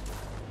on.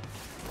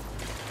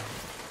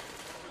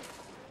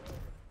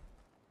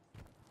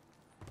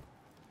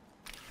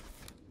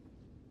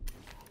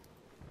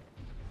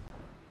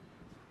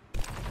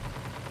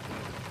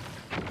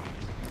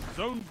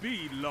 Zone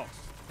B lost.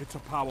 It's a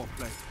power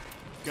play.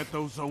 Get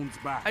those zones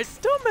back. I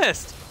still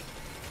missed.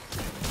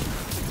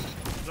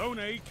 Zone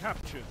A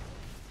captured.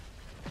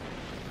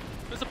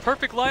 It was a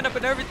perfect lineup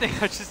and everything.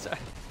 I just...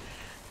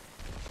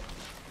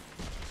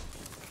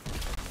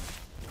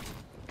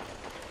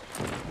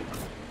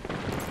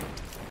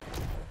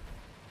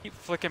 keep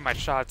flicking my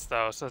shots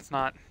though, so it's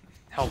not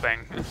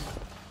helping.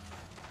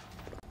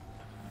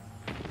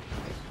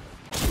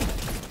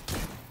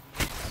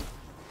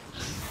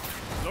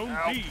 Zone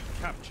Ow. B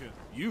captured.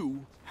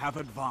 You have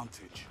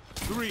advantage.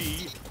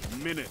 3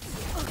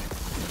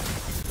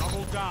 minutes.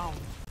 Double down.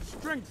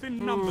 Strength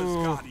in numbers,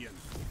 Ooh. Guardian.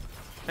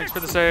 Thanks for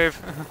the save.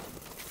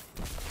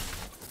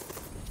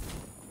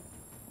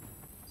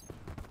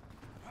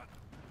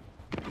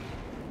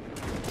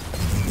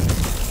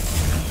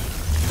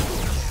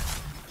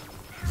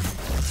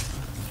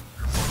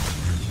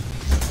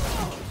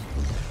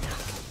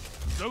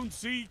 Zone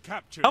C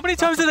captured. How many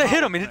times That's did a I hit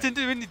power him and it play.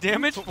 didn't do any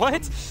damage?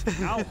 What?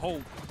 Now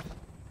hold.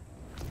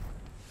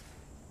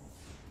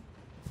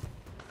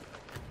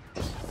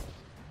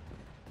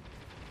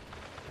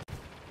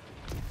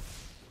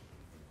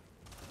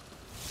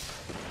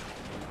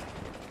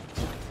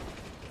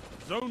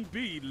 Zone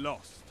B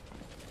lost.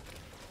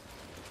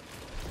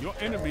 Your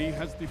enemy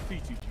has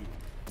defeated you.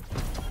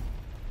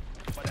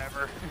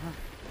 Whatever.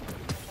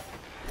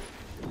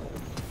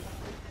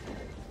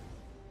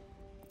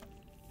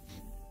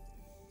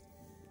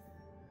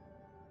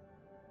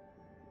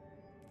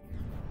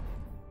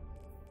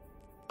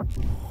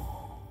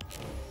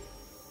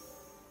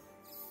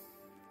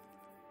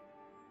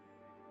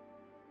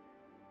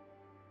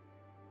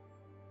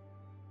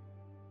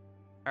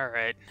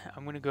 Alright,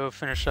 I'm gonna go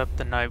finish up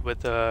the night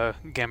with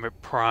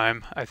Gambit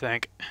Prime, I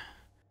think.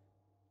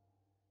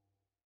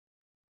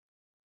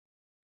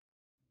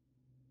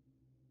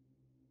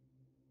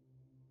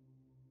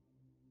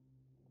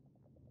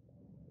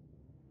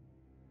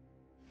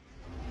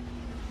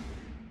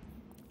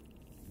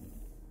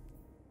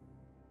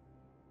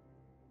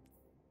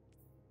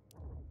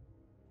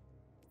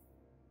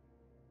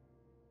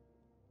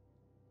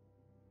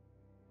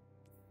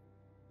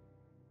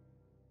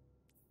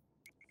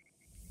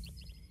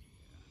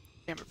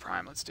 Gambit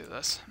Prime, let's do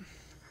this.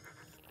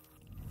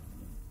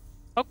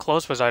 How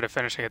close was I to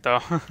finishing it though?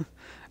 I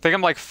think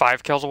I'm like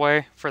 5 kills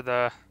away for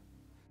the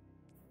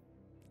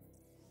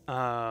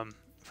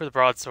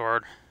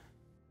broadsword.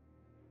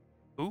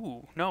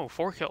 Ooh, no,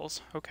 4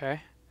 kills. Okay.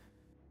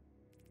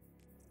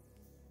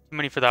 Too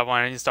many for that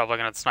one. I need to stop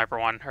looking at the sniper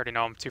one. I already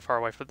know I'm too far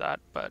away for that.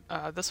 But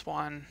this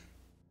one.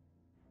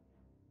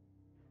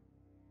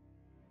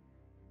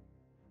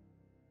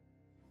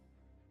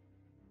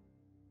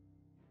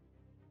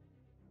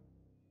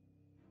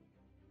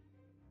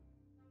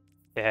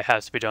 Yeah, it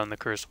has to be done in the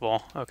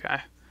Crucible. Okay.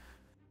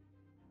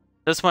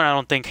 This one I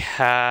don't think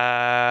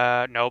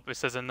nope, it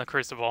says in the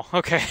Crucible.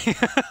 Okay.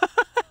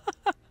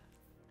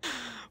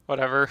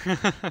 Whatever.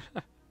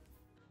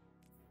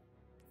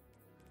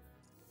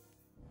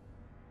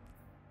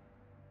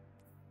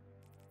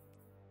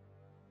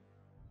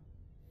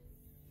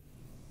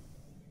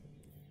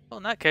 Well,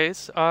 in that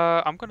case,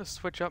 I'm gonna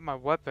switch up my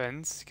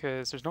weapons,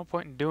 because there's no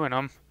point in doing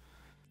them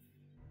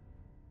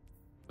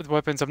with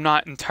weapons I'm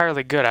not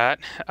entirely good at.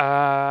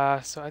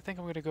 So I think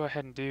I'm gonna go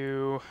ahead and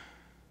do...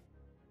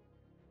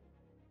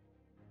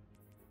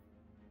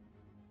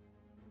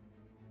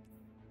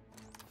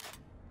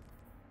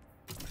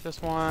 this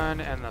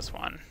one and this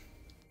one.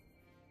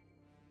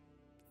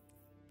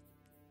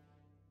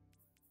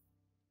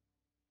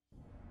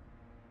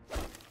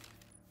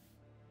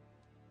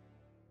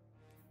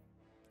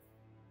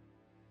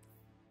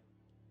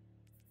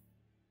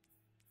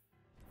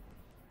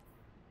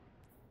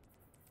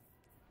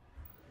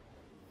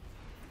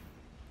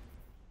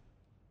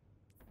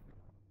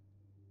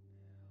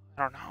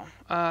 I don't know.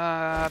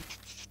 Back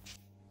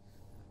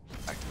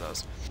to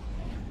those.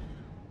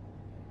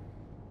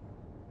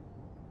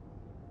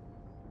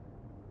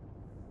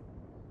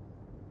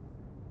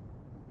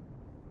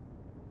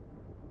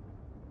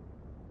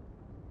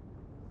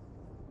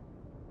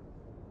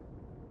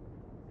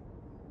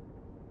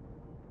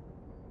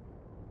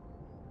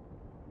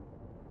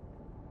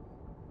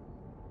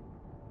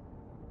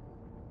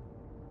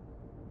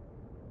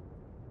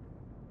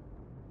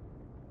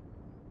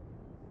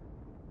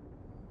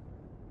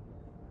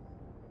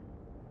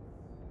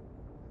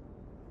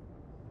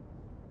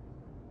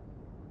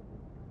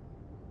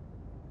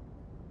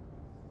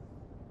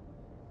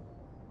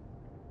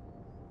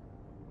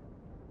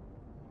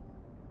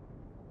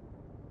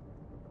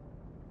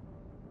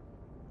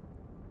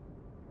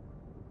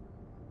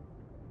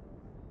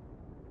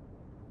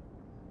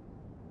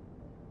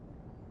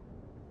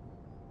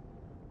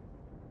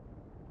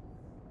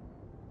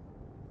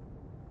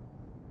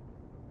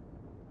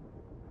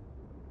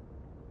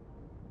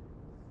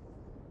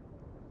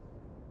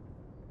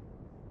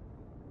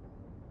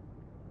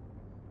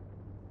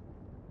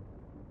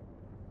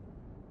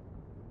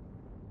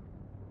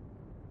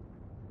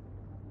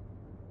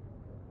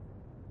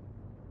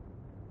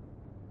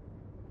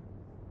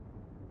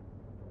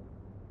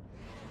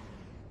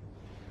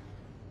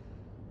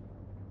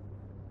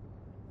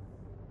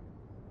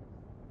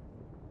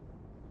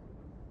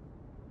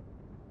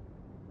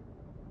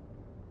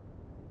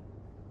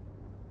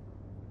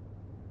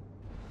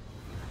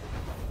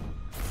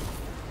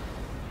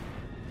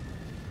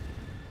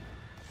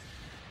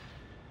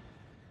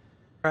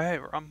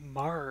 Right, we're on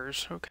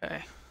Mars.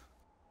 Okay.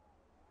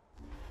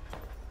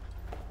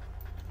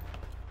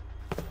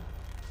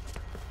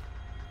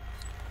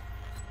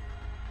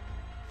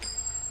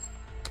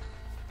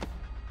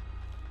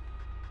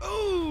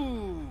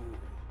 Ooh!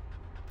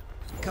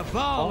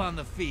 Cabal on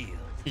the field.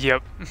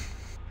 Yep.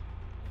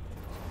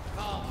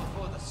 Calm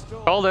before the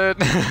storm. Called it.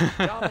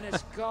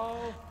 Dominus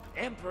Gaul,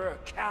 Emperor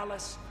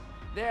Callus,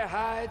 their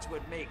hides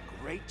would make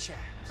great chaps.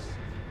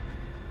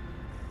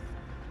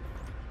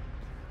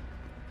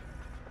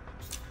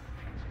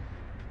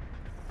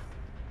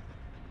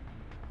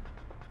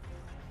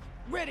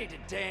 Ready to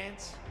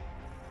dance?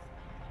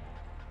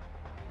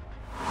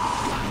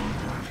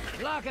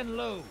 Lock and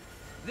load.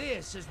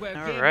 This is where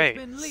Gambit's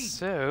been leading.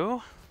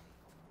 So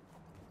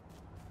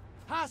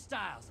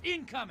Hostiles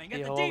incoming at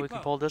yeah, the well, depot. we can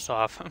pull this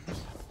off.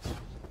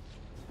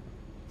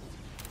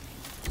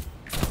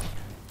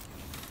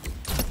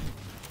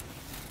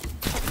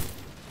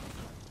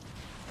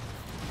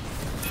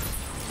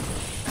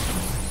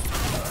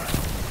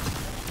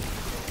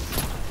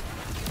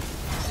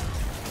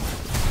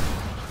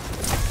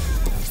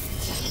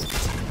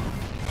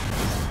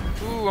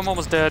 I'm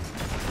almost dead.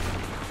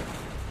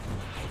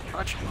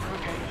 Watch.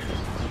 Okay.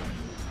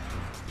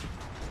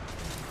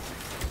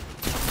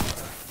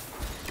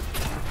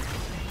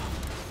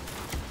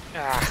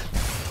 Ah.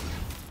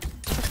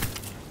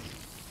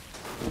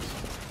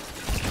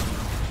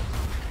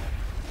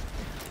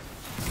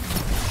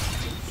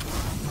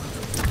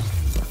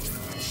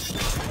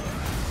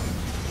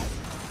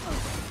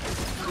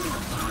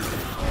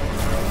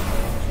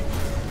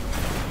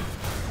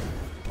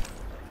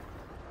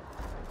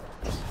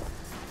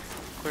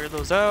 Clear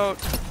those out.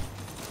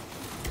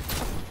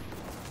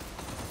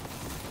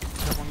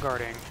 Someone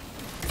guarding.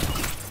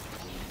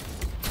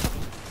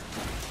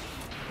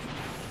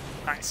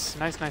 Nice,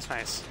 nice, nice,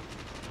 nice.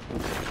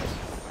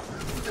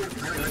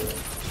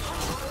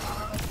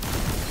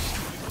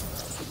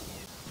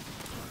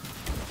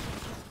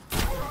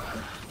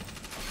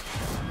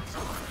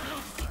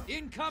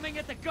 Incoming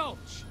at the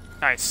gulch.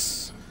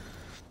 Nice.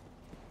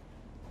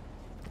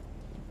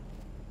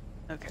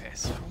 Okay,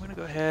 so I'm gonna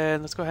go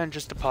ahead. Let's go ahead and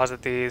just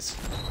deposit these.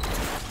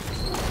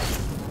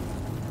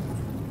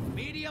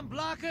 Medium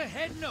blocker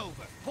heading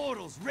over.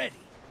 Portal's ready.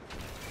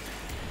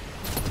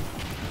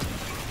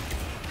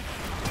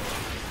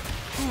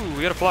 Ooh,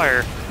 we got a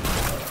flyer.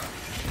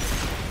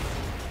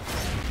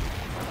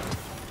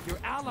 Your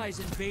allies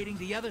invading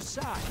the other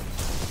side.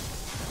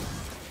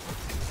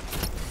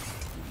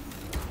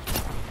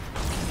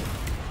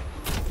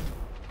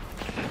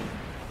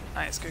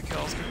 Nice, good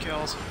kills, good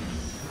kills.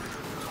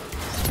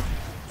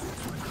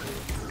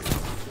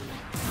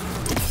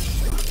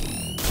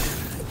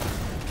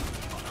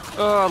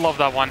 Oh, I love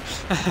that one.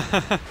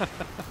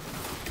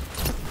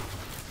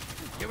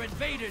 Your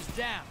invaders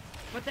down,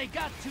 but they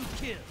got 2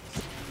 kills.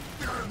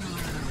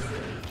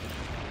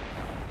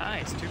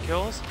 Nice, 2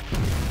 kills.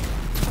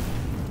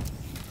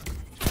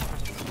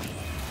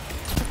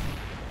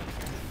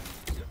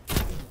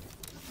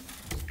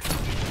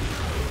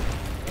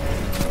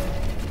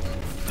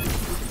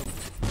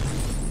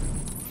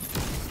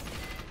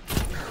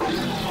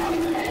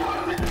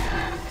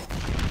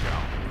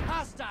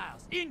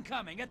 Hostiles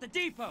incoming at the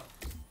depot.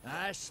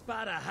 I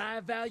spot a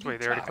high-value Wait,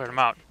 they already target. cleared them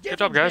out. Give Good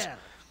job, them guys. hell.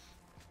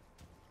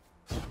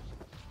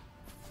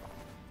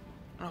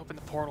 I'm hoping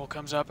the portal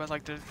comes up. I'd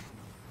like to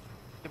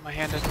get my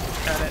hand at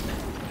it.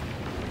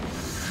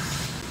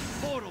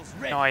 Portal's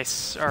ready.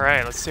 Nice.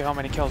 Alright, let's see how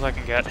many kills I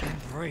can get.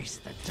 Embrace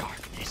the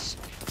darkness.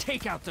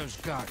 Take out those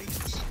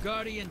guardians.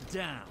 Guardian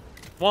down.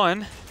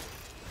 1.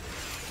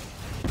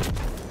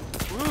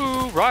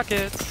 Woo,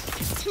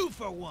 rockets. 2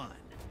 for 1.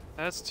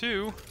 That's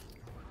 2.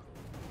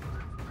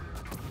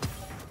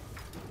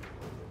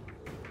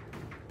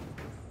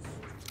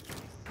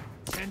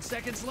 Ten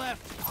seconds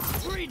left.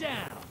 3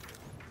 down.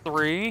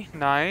 3.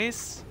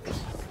 Nice.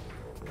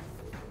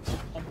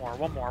 One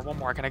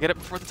more. Can I get it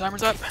before the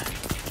timer's up?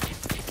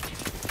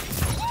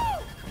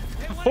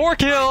 4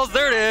 kills.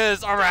 There it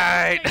is. All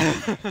right.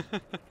 Damn,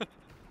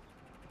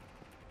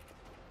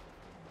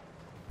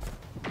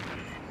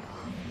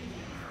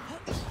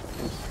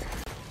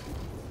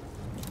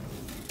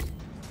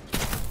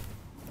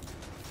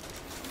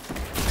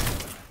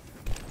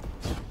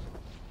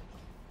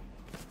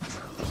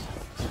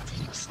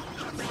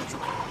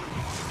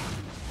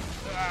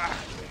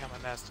 I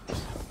missed.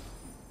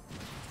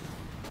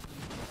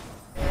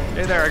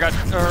 Hey there, I got,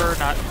 or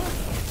not.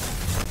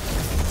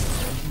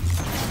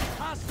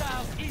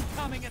 Hostiles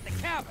incoming at the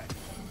cabin.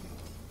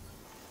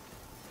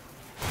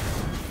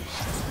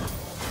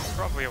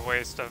 Probably a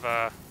waste of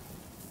the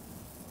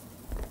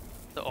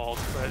ult,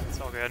 but it's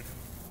all good.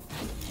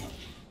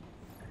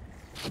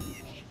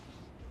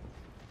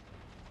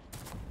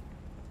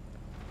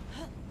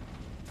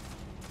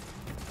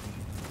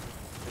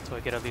 Until I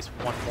get at least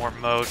one more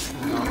mode,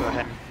 I'll go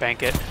ahead and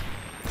bank it.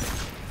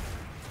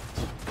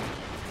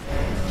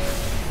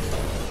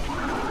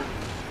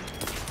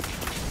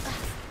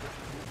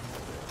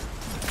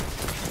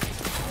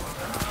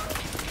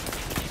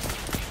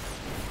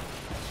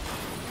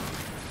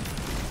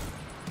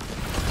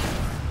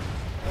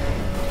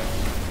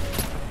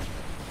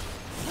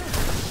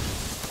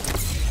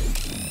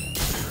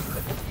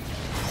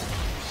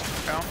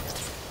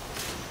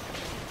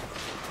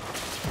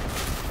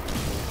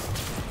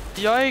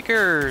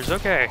 Yikers!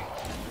 Okay.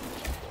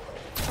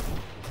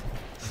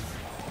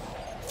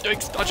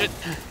 Yikes! Dodge it.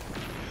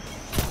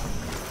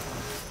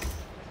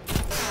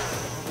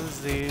 What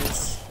is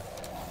these?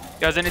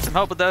 Guys, I need some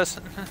help with this.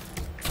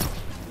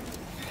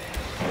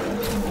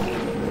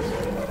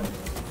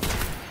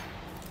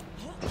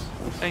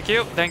 Thank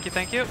you.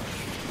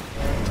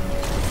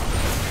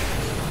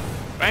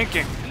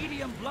 Banking.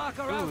 Medium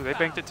blocker Ooh, they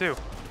banked it too.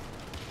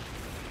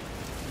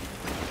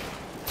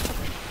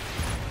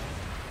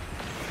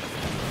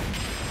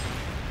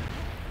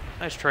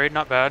 Nice trade,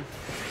 not bad.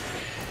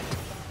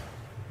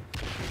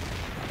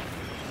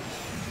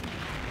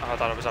 Oh, I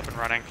thought it was up and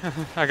running.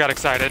 I got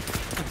excited.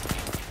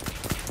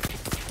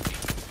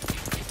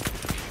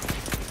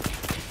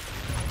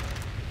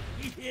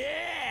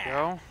 Yeah.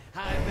 Go.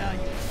 High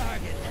value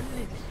target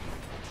eliminated.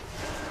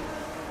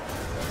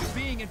 You're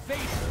being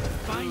invaded.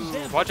 Find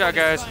them. watch out,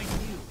 before they guys. find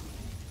you.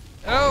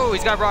 Oh,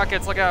 he's got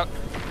rockets, look out.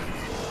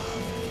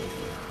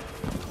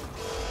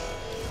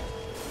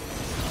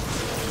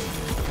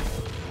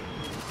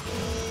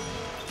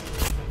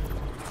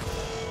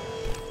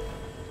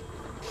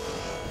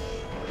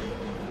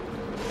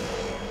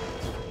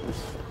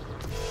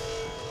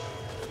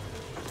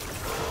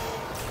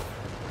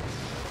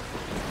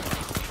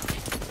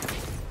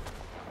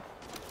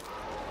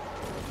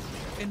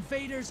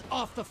 invaders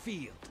off the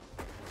field.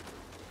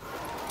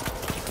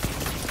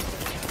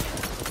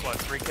 What,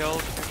 3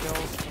 kills, 2 kills,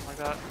 something like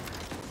that?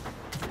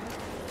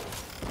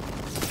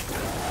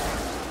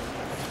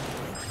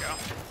 There we go.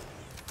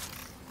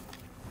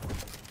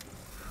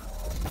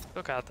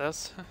 Still got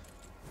this.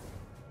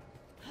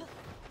 There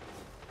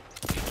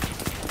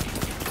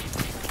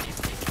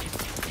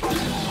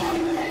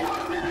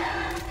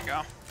you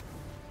go.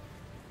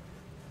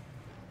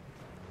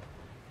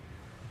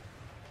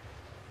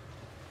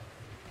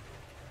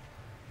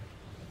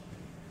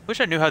 Wish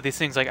I knew how these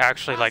things like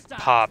actually like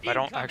pop. I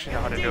don't actually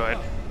know how to do it.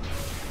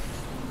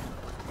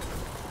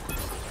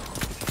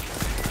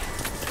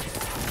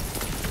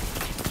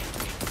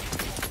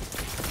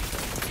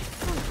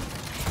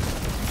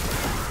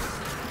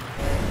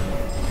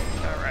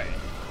 All right.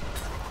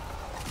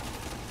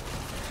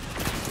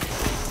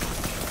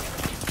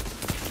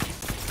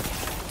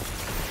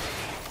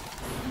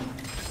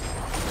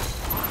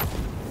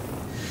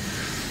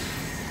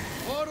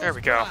 There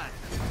we go.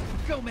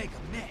 Go make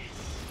a mess.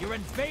 You're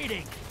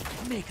invading.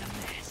 Make a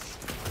mess.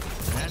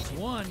 That's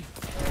 1. 2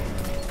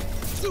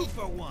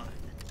 for 1.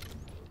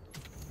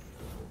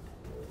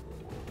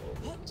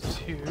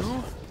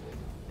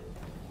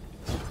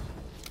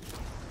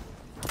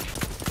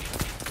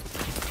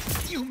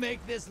 2. You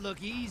make this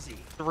look easy.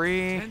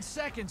 3. 10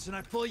 seconds and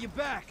I pull you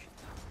back.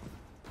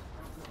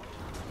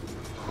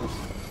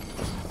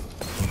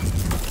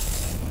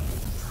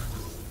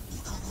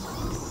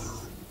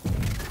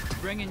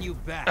 Bringing you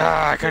back.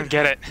 Ah, I couldn't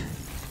get it.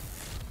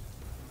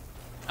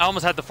 I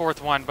almost had the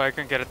 4th one, but I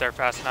couldn't get it there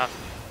fast enough.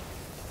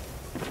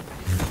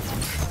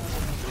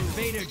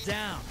 Invader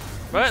down.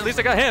 But at least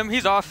I got him.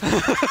 He's off.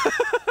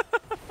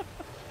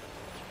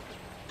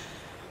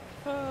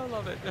 Oh, I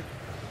love it.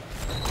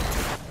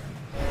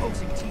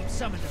 Opposing team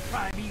summoned a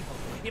primeval.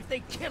 If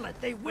they kill it,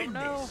 they win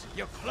no. this.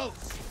 You're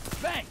close.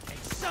 Bank and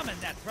summon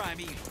that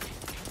primeval.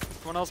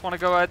 Anyone else want to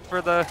go out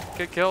for the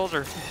good kills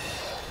or?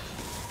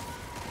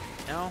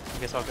 No? I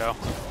guess I'll go.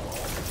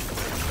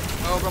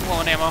 Oh, I'm low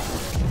on ammo.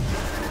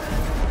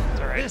 It's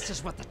alright. This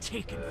is what the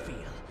Taken feel.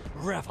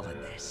 Revel in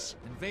this.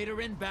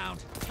 Invader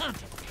inbound. Hunt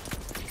him.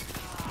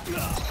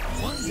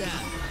 1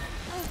 down.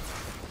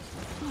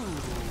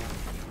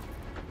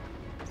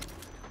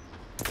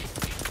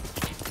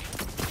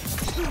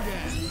 2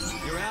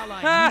 down. Your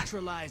ally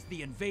neutralized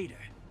the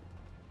invader.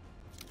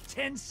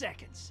 10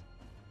 seconds.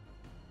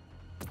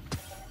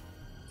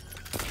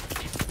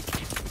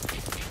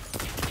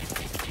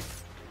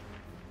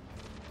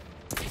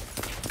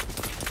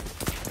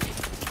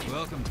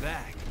 Welcome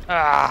back.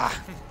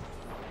 Ah.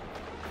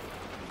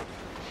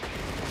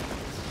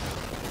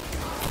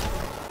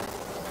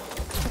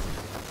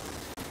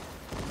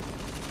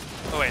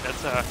 Oh wait,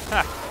 that's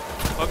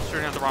oops,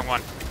 shooting at the wrong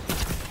one.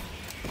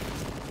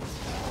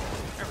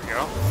 There we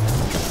go.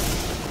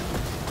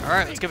 All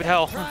right, let's give it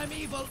hell.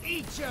 Primeval,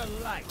 eat your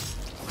life.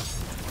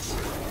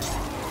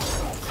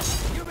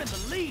 You're in the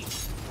lead.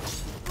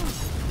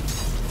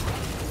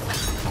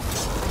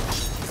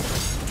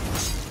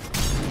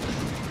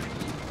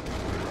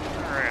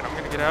 All right, I'm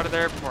gonna get out of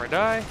there before I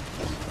die.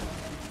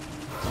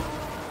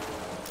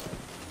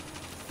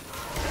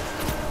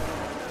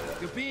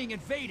 You're being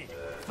invaded.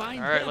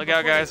 Find All right, them look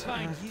out, before they guys.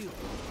 Find you.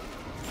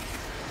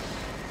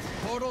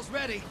 Portal's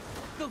ready.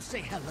 Go say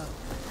hello.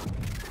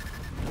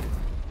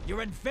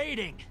 You're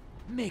invading.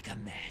 Make a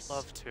mess.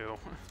 Love to.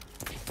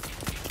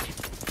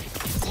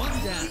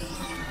 1 down.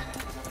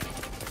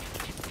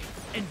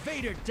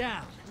 Invader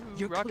down.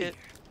 You're rocket. clear.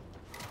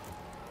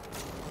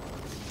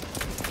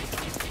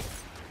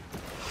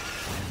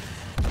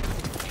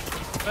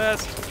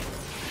 Best.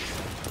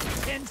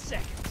 10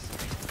 seconds.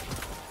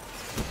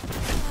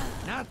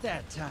 Not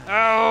that time.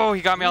 Oh,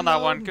 he got me on that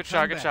Reload one. and Good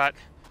shot, come good back. shot.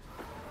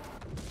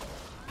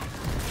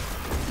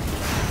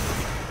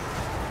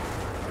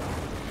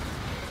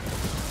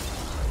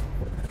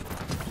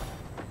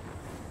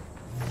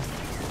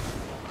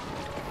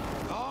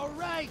 All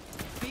right.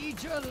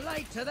 Feed your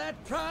light to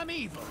that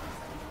primeval.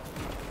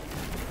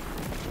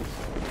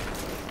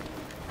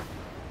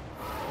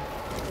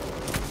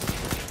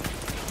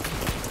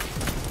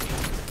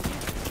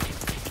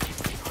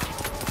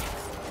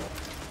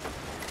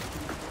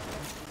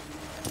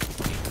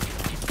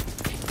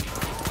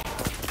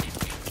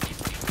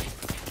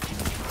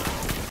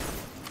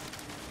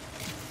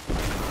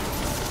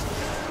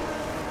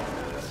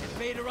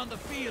 Invader on the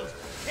field.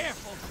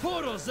 Careful.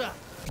 Portal's up.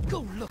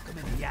 Go look him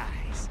in the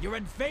eyes. You're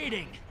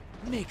invading.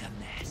 Make a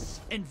mess.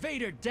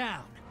 Invader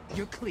down.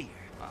 You're clear.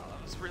 Wow,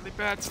 that was really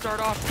bad start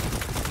off.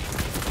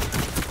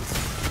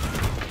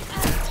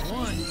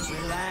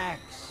 1.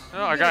 Relax.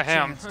 Oh, I got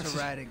him. Chance to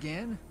ride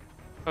again.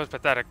 That was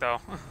pathetic,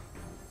 though.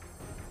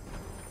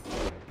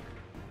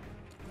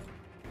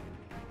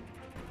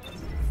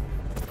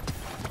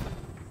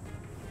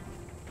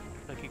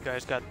 Like you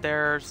guys got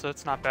theirs, so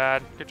it's not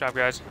bad. Good job,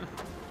 guys.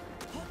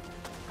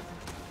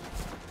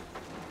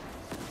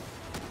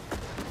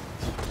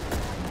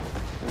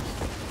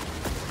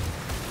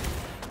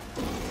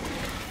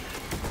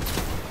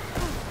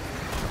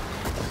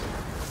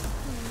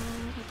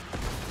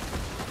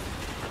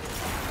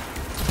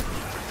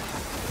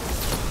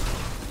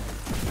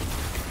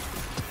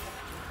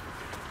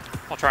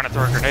 while trying to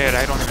throw a grenade.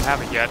 I don't even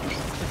have it yet.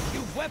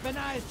 You've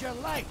weaponized your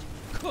light.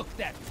 Cook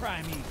that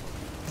primeval.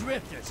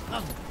 Drifters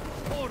hungry.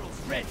 Portals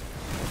ready.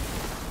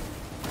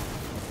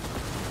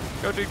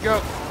 Go, dude, go.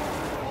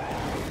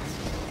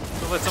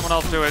 So let someone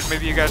else do it.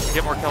 Maybe you guys can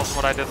get more kills than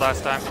what I did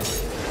last time. It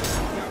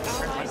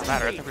doesn't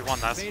matter. I think we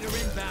won this.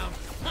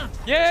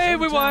 Yay,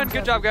 we won!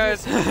 Good job,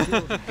 guys. Ooh,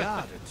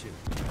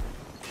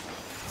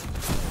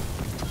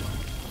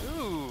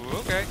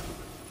 okay.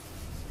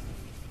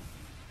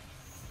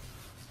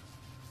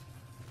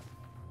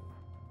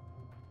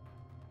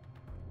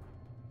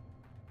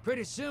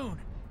 Pretty soon,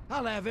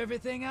 I'll have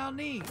everything I'll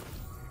need.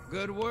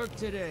 Good work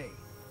today.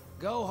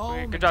 Go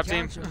home Good job, and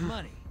count team. your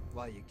money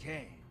while you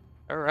can.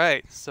 All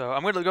right, so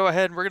I'm going to go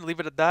ahead and we're going to leave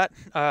it at that.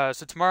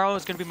 So tomorrow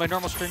is going to be my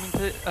normal streaming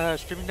day.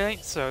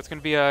 So it's going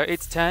to be 8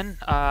 to 10.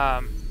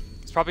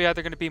 It's probably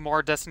either going to be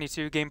more Destiny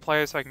 2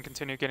 gameplay, so I can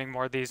continue getting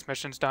more of these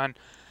missions done,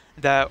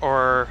 that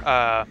or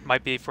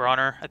might be For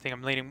Honor. I think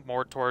I'm leaning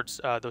more towards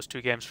those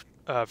two games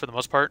for the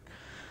most part.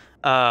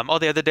 All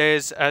the other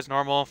days, as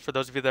normal, for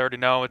those of you that already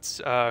know,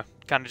 it's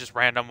kind of just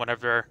random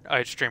whenever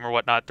I stream or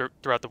whatnot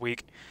throughout the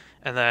week.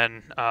 And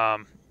then,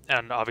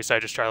 and obviously I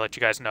just try to let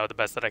you guys know the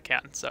best that I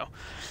can. So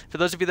for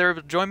those of you that are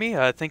able to join me,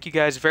 thank you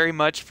guys very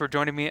much for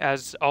joining me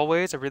as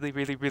always. I really,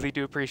 really, really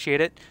do appreciate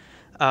it.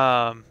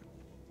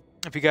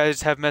 If you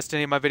guys have missed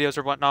any of my videos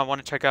or whatnot, want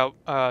to check out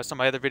some of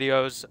my other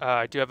videos,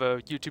 I do have a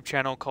YouTube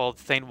channel called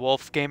Thane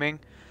Wolf Gaming.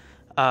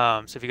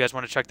 So if you guys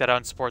want to check that out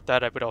and support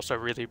that, I would also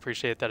really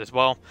appreciate that as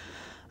well.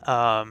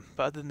 But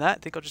other than that, I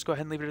think I'll just go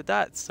ahead and leave it at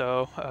that.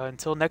 So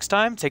until next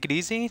time, take it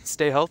easy,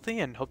 stay healthy,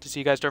 and hope to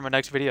see you guys during my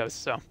next videos.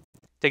 So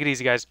take it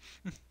easy, guys.